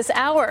update at this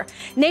hour.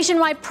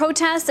 Nationwide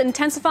protests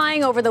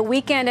intensifying over the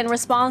weekend in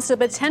response to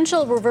the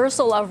potential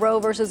reversal of Roe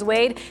v.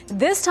 Wade,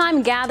 this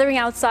time gathering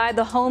outside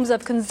the homes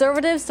of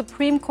conservative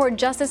Supreme Court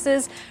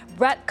Justices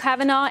Brett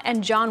Kavanaugh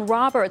and John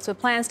Roberts, with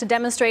plans to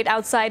demonstrate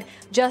outside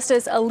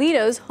Justice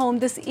Alito's home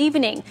this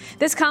evening.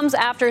 This comes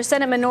after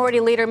Senate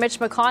Minority Leader Mitch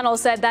McConnell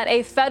said that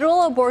a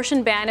federal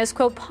abortion ban is,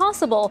 quote,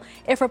 possible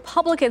if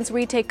Republicans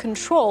retake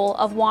control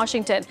of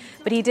Washington.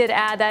 But he did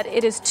add that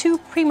it is too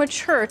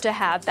premature to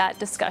have that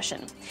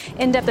discussion.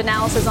 In-depth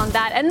analysis on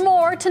that and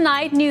more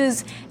tonight.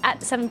 News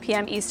at 7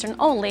 p.m. Eastern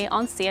only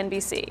on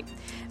CNBC.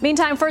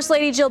 Meantime, First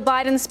Lady Jill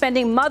Biden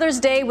spending Mother's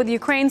Day with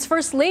Ukraine's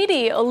First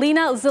Lady,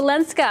 Olena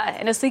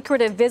Zelenska, in a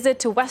secretive visit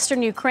to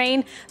Western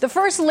Ukraine. The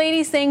First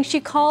Lady saying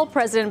she called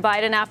President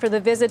Biden after the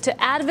visit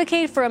to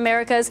advocate for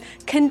America's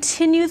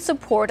continued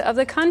support of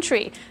the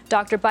country.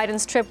 Dr.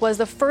 Biden's trip was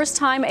the first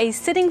time a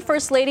sitting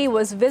First Lady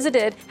has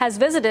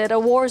visited a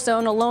war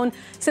zone alone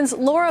since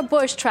Laura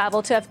Bush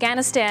traveled to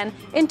Afghanistan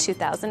in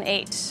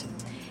 2008.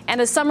 And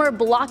a summer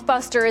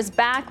blockbuster is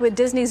back with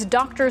Disney's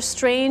Doctor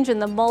Strange in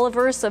the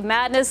Multiverse of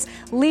Madness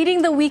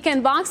leading the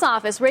weekend box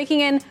office,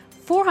 raking in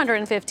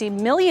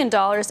 $450 million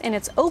in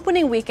its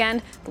opening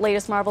weekend. The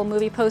latest Marvel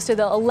movie posted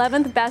the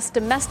 11th best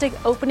domestic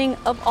opening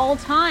of all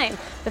time.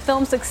 The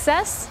film's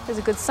success is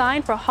a good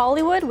sign for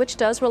Hollywood, which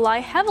does rely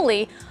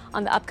heavily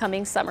on the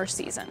upcoming summer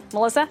season.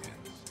 Melissa?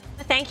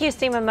 Thank you,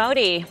 Seema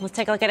Modi. Let's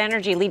take a look at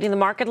energy leading the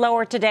market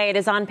lower today. It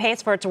is on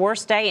pace for its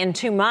worst day in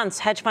 2 months.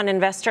 Hedge fund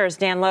investors,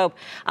 Dan Loeb,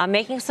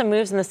 making some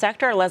moves in the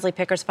sector. Leslie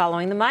Picker's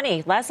following the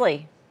money.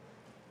 Leslie.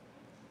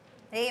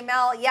 Hey,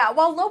 Mel. Yeah,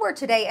 while lower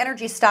today,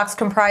 energy stocks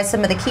comprise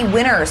some of the key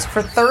winners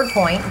for Third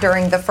Point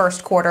during the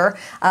first quarter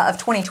of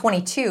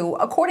 2022.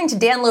 According to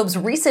Dan Loeb's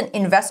recent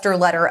investor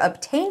letter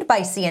obtained by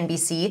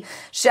CNBC,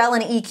 Shell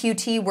and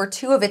EQT were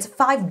two of its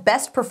 5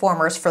 best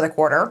performers for the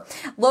quarter.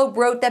 Loeb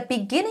wrote that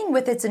beginning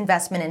with its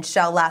investment in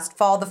Shell last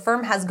fall, the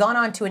firm has gone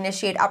on to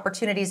initiate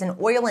opportunities in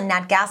oil and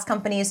nat gas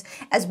companies,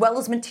 as well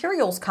as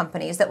materials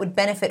companies that would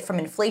benefit from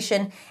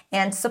inflation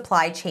and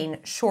supply chain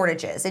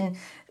shortages.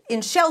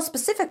 In Shell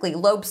specifically,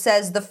 Loeb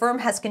says the firm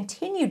has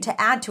continued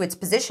to add to its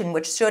position,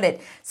 which stood at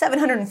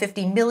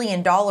 $750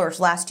 million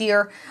last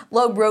year.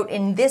 Loeb wrote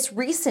in this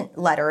recent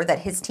letter that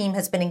his team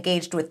has been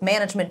engaged with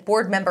management,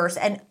 board members,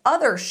 and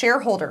other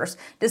shareholders,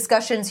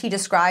 discussions he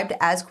described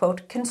as,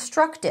 quote,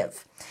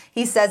 constructive.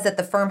 He says that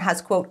the firm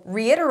has, quote,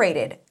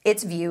 reiterated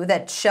its view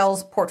that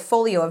Shell's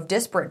portfolio of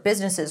disparate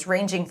businesses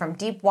ranging from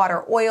deep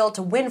water oil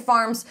to wind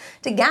farms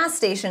to gas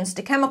stations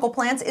to chemical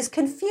plants is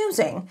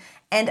confusing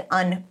and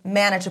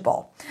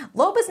unmanageable.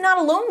 Loeb is not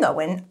alone,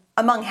 though,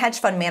 among hedge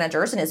fund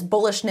managers in his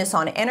bullishness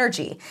on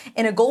energy.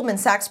 In a Goldman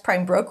Sachs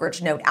prime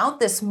brokerage note out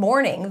this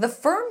morning, the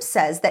firm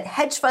says that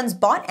hedge funds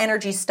bought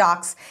energy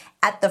stocks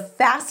at the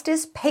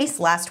fastest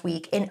pace last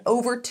week in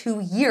over 2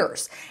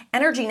 years.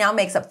 Energy now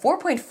makes up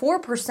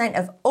 4.4%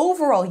 of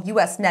overall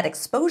U.S. net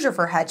exposure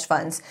for hedge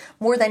funds,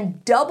 more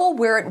than double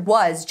where it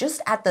was just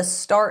at the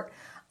start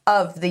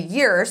of the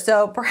year.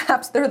 So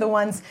perhaps they're the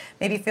ones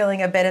maybe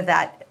feeling a bit of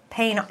that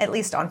pain, at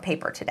least on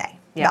paper today.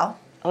 Yeah.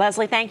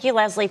 Leslie, thank you.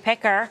 Leslie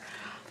Picker.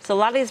 So a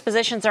lot of these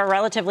positions are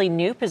relatively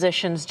new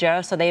positions,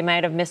 Joe, so they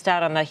might have missed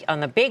out on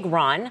the big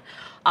run.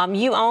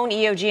 You own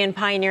EOG and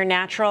Pioneer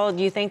Natural.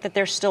 Do you think that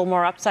there's still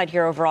more upside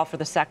here overall for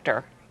the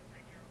sector?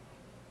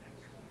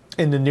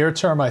 In the near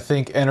term, I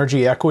think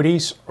energy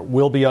equities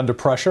will be under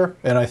pressure,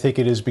 and I think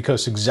it is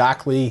because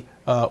exactly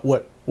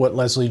what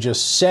Leslie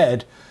just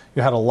said.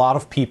 You had a lot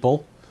of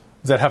people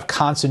that have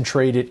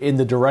concentrated in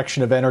the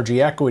direction of energy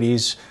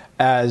equities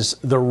as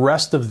the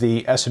rest of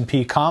the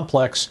S&P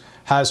complex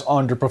has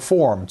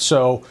underperformed.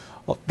 So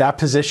that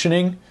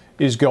positioning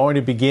is going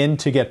to begin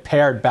to get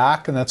pared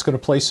back, and that's going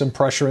to place some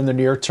pressure in the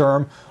near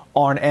term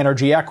on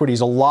energy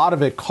equities. A lot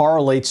of it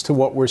correlates to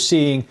what we're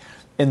seeing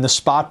in the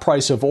spot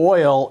price of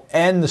oil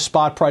and the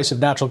spot price of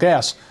natural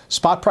gas.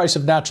 Spot price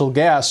of natural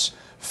gas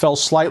fell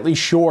slightly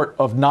short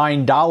of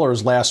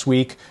 $9 last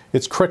week.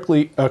 It's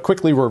quickly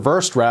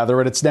reversed,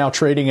 rather, and it's now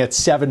trading at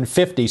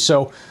 $7.50.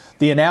 So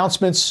the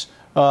announcements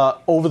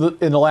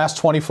in the last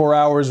 24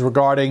 hours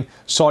regarding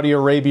Saudi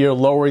Arabia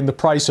lowering the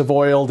price of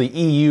oil, the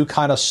EU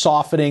kind of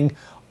softening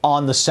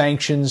on the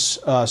sanctions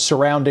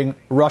surrounding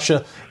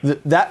Russia,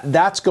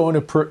 that's going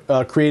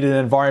to create an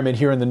environment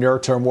here in the near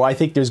term where I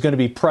think there's going to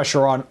be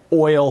pressure on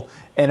oil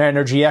and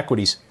energy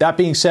equities. That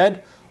being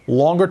said,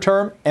 longer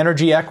term,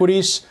 energy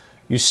equities,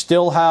 You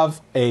still have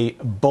a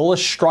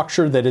bullish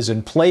structure that is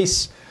in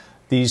place.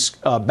 These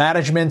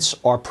managements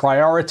are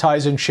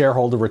prioritizing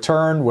shareholder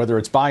return, whether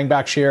it's buying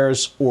back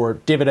shares or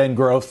dividend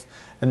growth.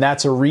 And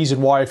that's a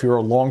reason why, if you're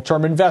a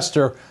long-term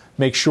investor,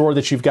 make sure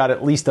that you've got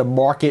at least a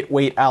market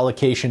weight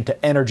allocation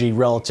to energy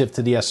relative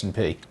to the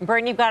S&P.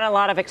 Burton, you've got a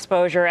lot of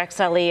exposure,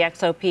 XLE,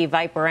 XOP,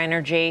 Viper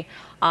Energy.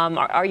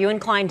 Are you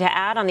inclined to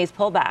add on these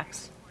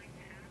pullbacks?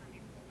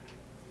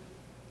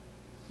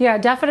 Yeah,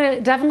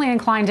 definitely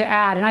inclined to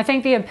add. And I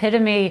think the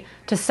epitome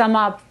to sum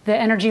up the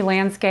energy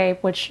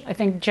landscape, which I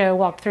think Joe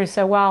walked through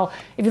so well,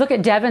 if you look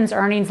at Devon's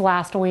earnings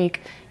last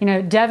week,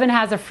 Devon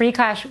has a free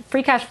cash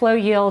flow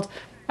yield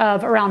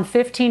of around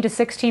 15 to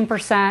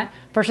 16%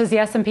 versus the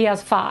S&P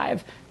has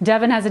 5.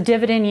 Devon has a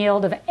dividend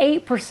yield of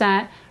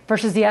 8%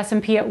 versus the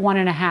S&P at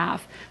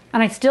 1.5.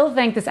 And I still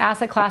think this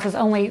asset class is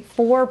only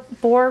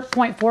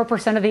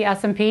 4.4% of the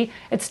S&P.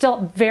 It's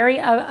still very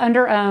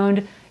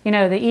underowned. The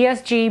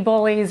ESG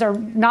bullies are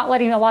not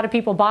letting a lot of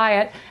people buy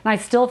it. And I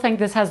still think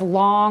this has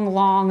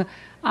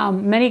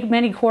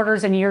many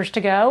quarters and years to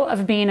go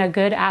of being a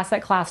good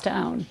asset class to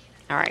own.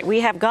 All right.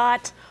 We have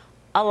got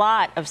a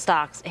lot of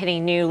stocks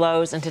hitting new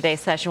lows in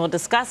today's session. We'll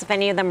discuss if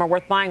any of them are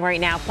worth buying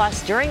right now.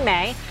 Plus, during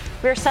May,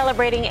 we're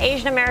celebrating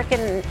Asian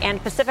American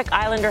and Pacific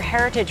Islander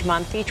Heritage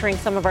Month, featuring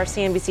some of our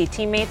CNBC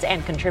teammates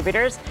and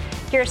contributors.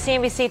 Here's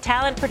CNBC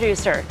talent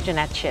producer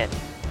Jeanette Chin.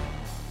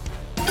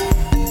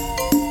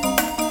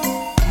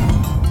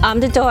 I'm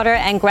the daughter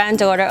and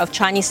granddaughter of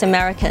Chinese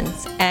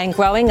Americans, and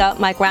growing up,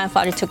 my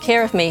grandfather took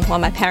care of me while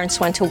my parents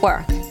went to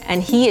work,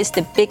 and he is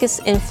the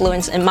biggest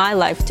influence in my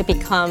life to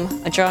become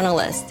a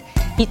journalist.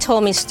 He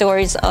told me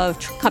stories of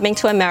coming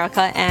to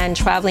America and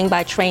traveling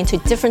by train to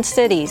different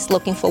cities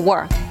looking for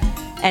work.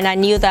 And I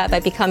knew that by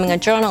becoming a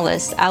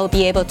journalist, I would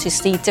be able to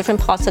see different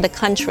parts of the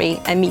country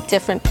and meet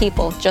different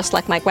people, just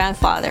like my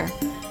grandfather.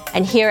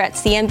 And here at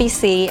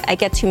CNBC, I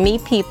get to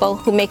meet people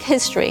who make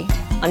history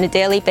on a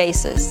daily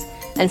basis.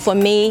 And for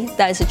me,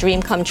 that is a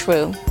dream come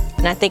true.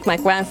 And I think my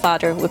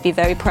grandfather would be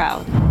very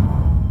proud.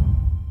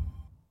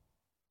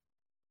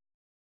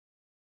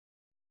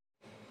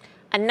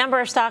 A number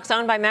of stocks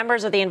owned by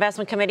members of the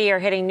investment committee are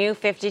hitting new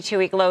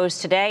 52-week lows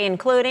today,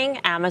 including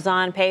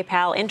Amazon,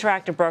 PayPal,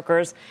 Interactive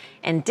Brokers,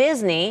 and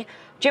Disney.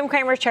 Jim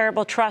Cramer's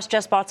Charitable Trust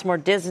just bought some more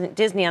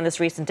Disney on this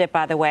recent dip,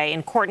 by the way.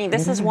 And Courtney,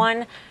 this is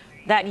one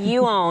that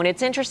you own.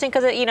 It's interesting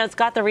because it's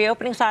got the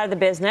reopening side of the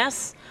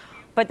business,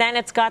 but then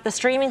it's got the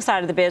streaming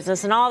side of the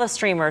business, and all the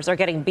streamers are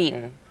getting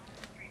beaten.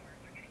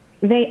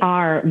 They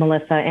are,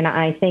 Melissa, and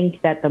I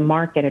think that the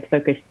market is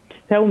focused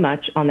so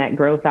much on that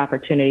growth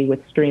opportunity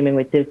with streaming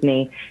with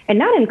Disney, and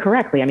not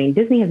incorrectly. I mean,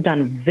 Disney has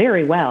done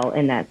very well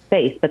in that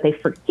space, but they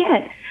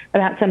forget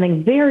about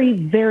something very,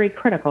 very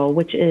critical,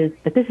 which is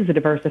that this is a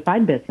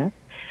diversified business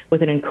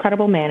with an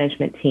incredible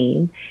management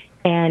team.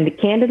 And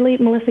candidly,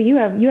 Melissa, you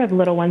have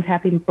little ones.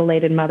 Happy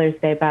belated Mother's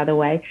Day, by the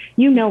way.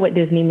 You know what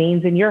Disney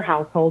means in your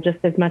household just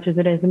as much as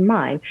it is in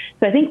mine.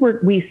 So I think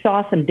we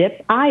saw some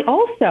dips. I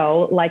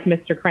also, like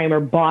Mr.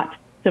 Cramer, bought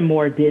some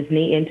more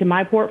Disney into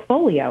my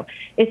portfolio.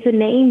 It's a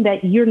name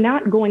that you're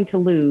not going to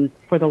lose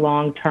for the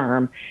long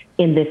term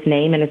in this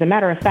name. And as a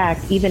matter of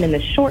fact, even in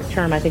the short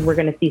term, I think we're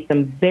going to see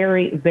some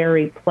very,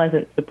 very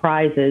pleasant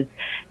surprises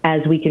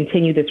as we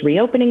continue this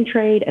reopening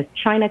trade, as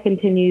China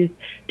continues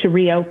to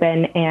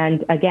reopen.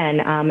 And again,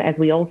 as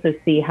we also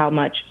see how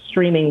much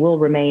streaming will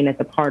remain as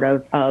a part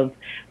of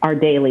our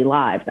daily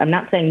lives. I'm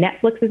not saying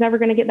Netflix is ever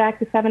going to get back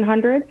to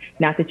 700.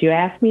 Not that you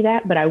asked me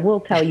that, but I will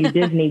tell you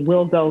Disney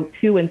will go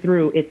to and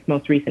through its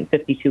most recent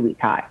 52-week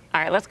high.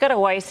 All right, let's go to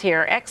Weiss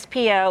here.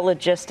 XPO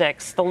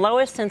Logistics, the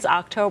lowest since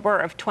October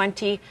of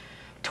 2020.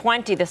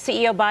 The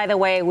CEO, by the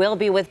way, will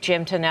be with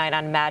Jim tonight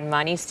on Mad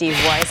Money. Steve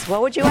Weiss,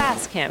 what would you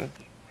ask him?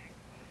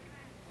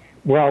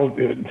 Well,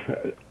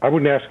 I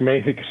wouldn't ask him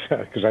anything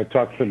because I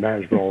talk to the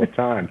management all the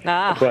time.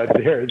 But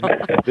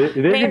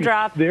name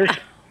drop.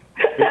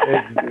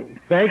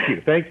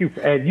 Thank you.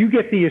 And you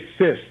get the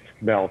assist,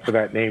 Mel, for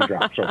that name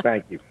drop, so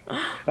thank you.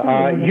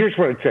 Here's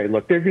what I'd say.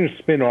 Look, they're going to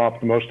spin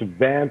off the most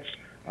advanced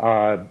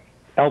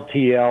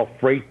LTL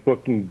freight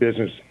booking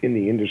business in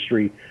the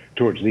industry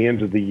towards the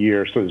end of the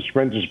year, so there's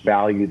tremendous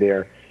value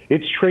there.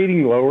 It's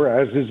trading lower,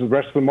 as is the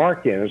rest of the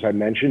market. And as I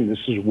mentioned, this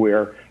is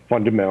where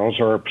fundamentals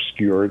are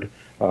obscured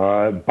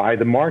by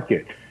the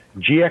market.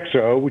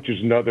 GXO, which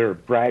is another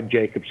Brad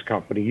Jacobs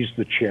company, he's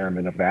the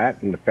chairman of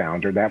that and the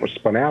founder. That was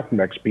spun out from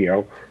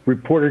XPO,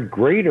 reported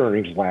great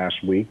earnings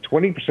last week,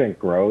 20%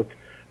 growth.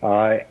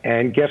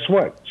 And guess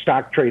what?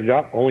 Stock traded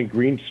up, only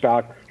green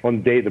stock on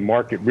the day the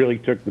market really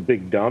took the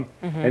big dump,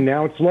 and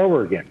now it's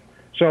lower again.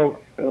 So,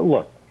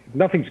 look,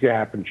 nothing's going to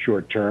happen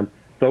short term.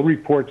 They'll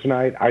report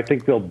tonight. I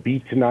think they'll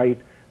beat tonight,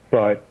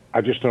 but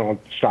I just don't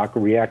want the stock to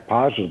react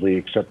positively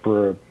except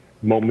for a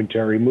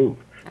momentary move.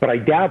 But I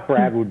doubt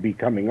Brad would be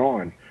coming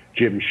on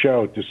Jim's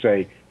show to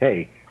say,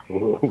 hey,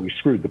 we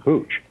screwed the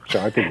pooch. So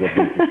I think they'll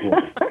beat the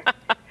floor.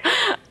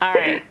 All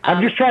right.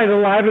 I'm just trying to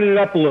liven it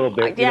up a little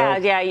bit.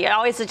 Yeah. You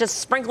always just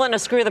sprinkle in a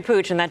screw the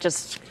pooch, and that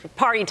just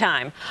party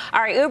time.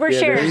 All right, Uber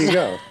shares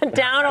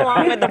down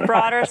along with the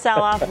broader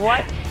sell-off.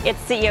 What Its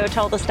CEO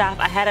told the staff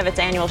ahead of its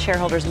annual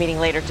shareholders meeting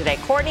later today.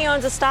 Courtney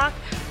owns a stock.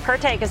 Her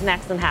take is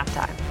next in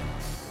halftime.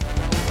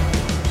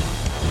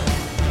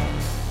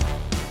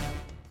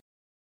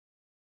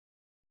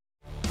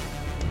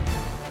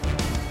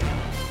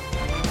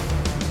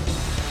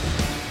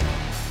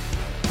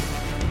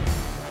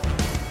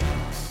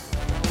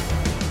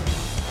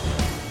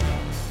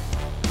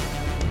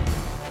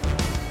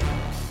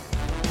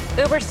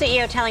 Uber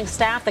CEO telling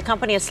staff the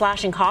company is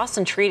slashing costs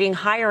and treating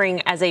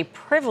hiring as a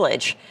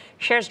privilege.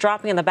 Shares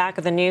dropping in the back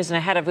of the news and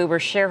ahead of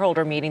Uber's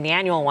shareholder meeting, the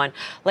annual one,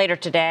 later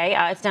today.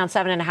 It's down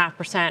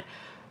 7.5%.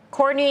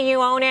 Courtney,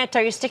 you own it.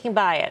 Are you sticking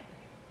by it?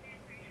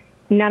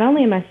 Not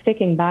only am I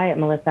sticking by it,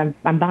 Melissa,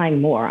 I'm buying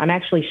more. I'm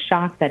actually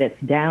shocked that it's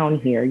down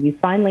here. You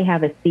finally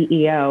have a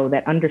CEO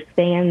that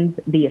understands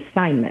the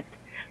assignment,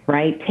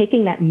 right?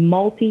 Taking that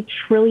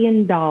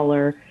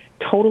multi-trillion-dollar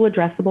total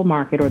addressable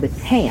market, or the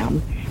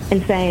TAM,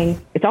 and saying,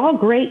 it's all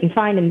great and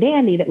fine and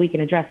dandy that we can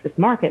address this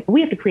market, but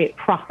we have to create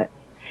profits.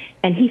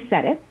 And he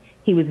said it.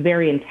 He was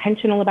very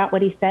intentional about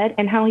what he said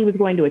and how he was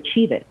going to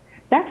achieve it.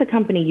 That's a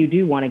company you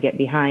do want to get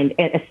behind,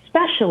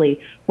 especially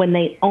when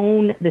they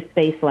own the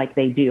space like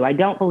they do. I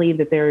don't believe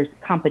that there's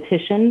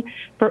competition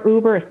for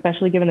Uber,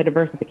 especially given the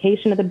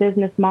diversification of the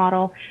business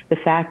model, the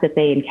fact that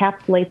they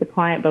encapsulate the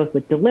client both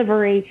with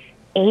delivery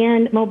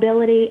and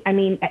mobility. I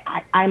mean,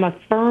 I'm a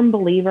firm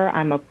believer.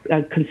 I'm a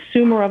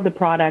consumer of the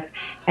product,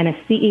 and a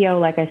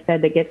CEO, like I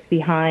said, that gets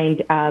behind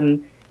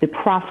the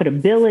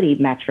profitability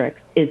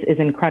metrics is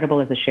incredible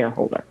as a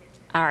shareholder.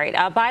 All right.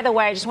 By the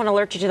way, I just want to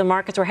alert you to the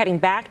markets. We're heading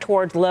back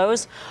towards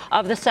lows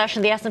of the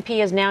session. The S&P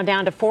is now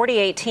down to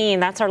 4018.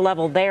 That's our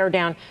level there,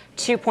 down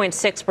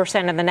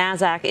 2.6%. And the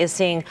NASDAQ is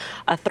seeing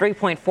a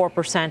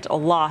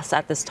 3.4% loss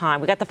at this time.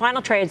 We got the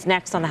final trades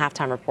next on the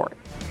Halftime Report.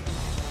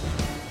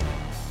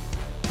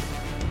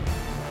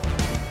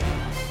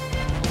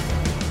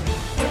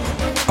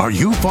 Are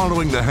you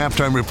following the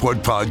Halftime Report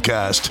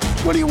podcast?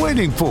 What are you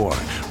waiting for?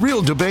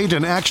 Real debate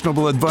and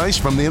actionable advice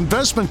from the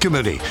investment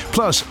committee,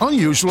 plus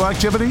unusual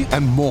activity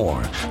and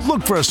more.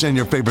 Look for us in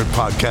your favorite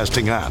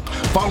podcasting app.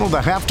 Follow the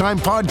Halftime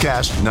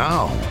Podcast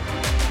now.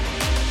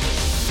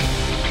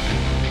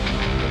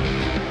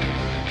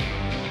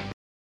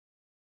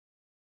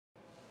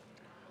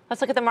 Let's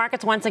look at the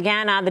markets once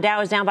again. The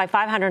Dow is down by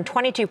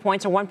 522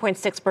 points, or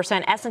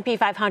 1.6%. S&P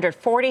 500,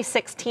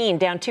 4016,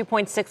 down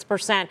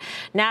 2.6%.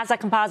 NASDAQ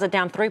Composite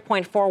down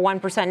 3.41%.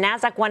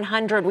 NASDAQ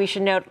 100, we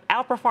should note,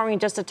 outperforming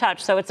just a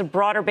touch. So it's a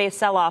broader base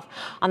sell-off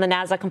on the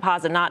NASDAQ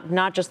Composite,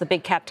 not just the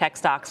big cap tech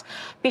stocks.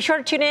 Be sure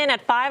to tune in at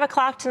 5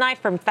 o'clock tonight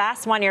from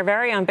Fast Money. Your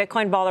very own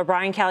Bitcoin baller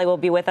Brian Kelly will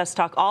be with us to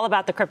talk all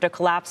about the crypto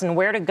collapse and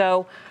where to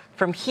go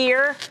from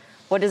here.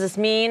 What does this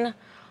mean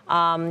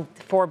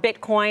for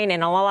Bitcoin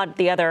and a lot of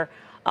the other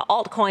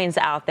altcoins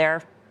out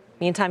there?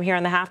 Meantime, here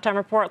on the Halftime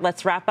Report,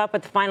 let's wrap up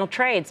with the final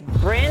trades.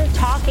 Bryn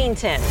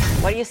Talkington,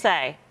 what do you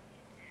say?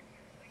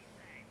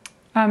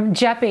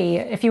 Jeppy,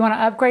 if you want to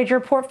upgrade your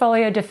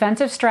portfolio,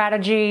 defensive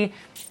strategy,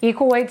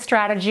 equal weight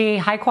strategy,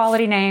 high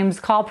quality names,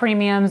 call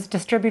premiums,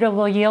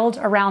 distributable yield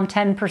around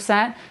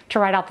 10% to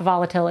ride out the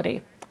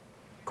volatility.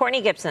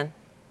 Courtney Gibson.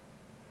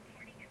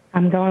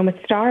 I'm going with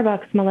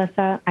Starbucks,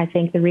 Melissa. I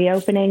think the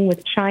reopening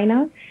with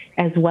China,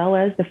 as well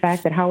as the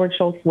fact that Howard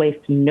Schultz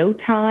wastes no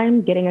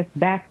time getting us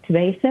back to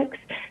basics,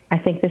 I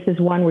think this is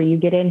one where you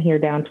get in here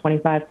down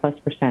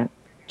 25+%.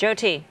 Joe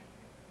T.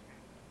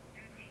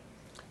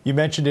 You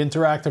mentioned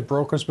Interactive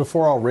Brokers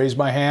before. I'll raise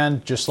my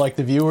hand. Just like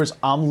the viewers,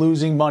 I'm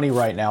losing money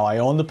right now. I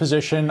own the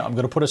position. I'm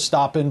going to put a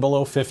stop in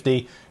below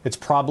 50. It's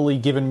probably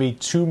given me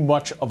too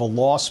much of a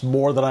loss,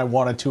 more than I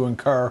wanted to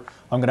incur.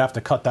 I'm going to have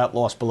to cut that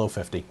loss below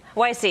 50.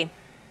 YC.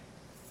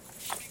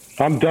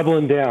 I'm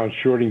doubling down,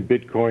 shorting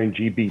Bitcoin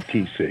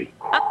GBTC.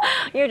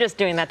 You're just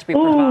doing that to be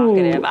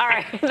provocative. All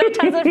right, that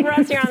does it for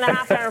us here on the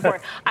Halftime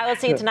Report. I will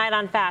see you tonight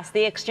on Fast.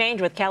 The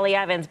Exchange with Kelly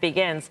Evans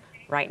begins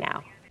right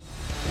now.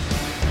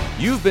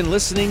 You've been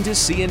listening to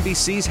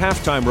CNBC's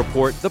Halftime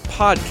Report, the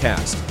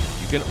podcast.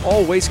 You can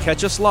always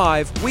catch us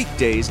live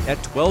weekdays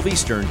at 12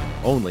 Eastern,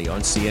 only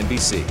on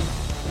CNBC.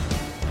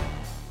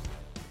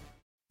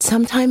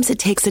 Sometimes it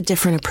takes a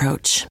different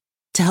approach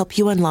to help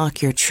you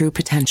unlock your true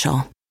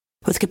potential.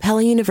 With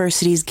Capella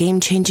University's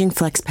game-changing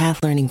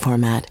FlexPath learning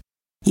format,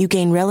 you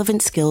gain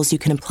relevant skills you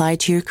can apply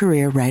to your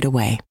career right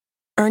away.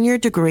 Earn your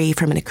degree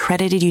from an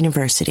accredited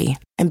university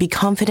and be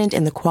confident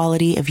in the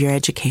quality of your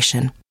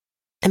education.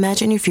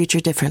 Imagine your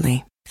future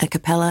differently at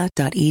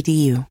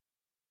capella.edu.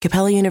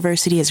 Capella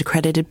University is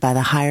accredited by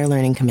the Higher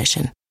Learning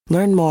Commission.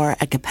 Learn more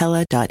at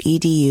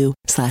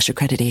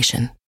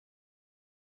capella.edu/accreditation.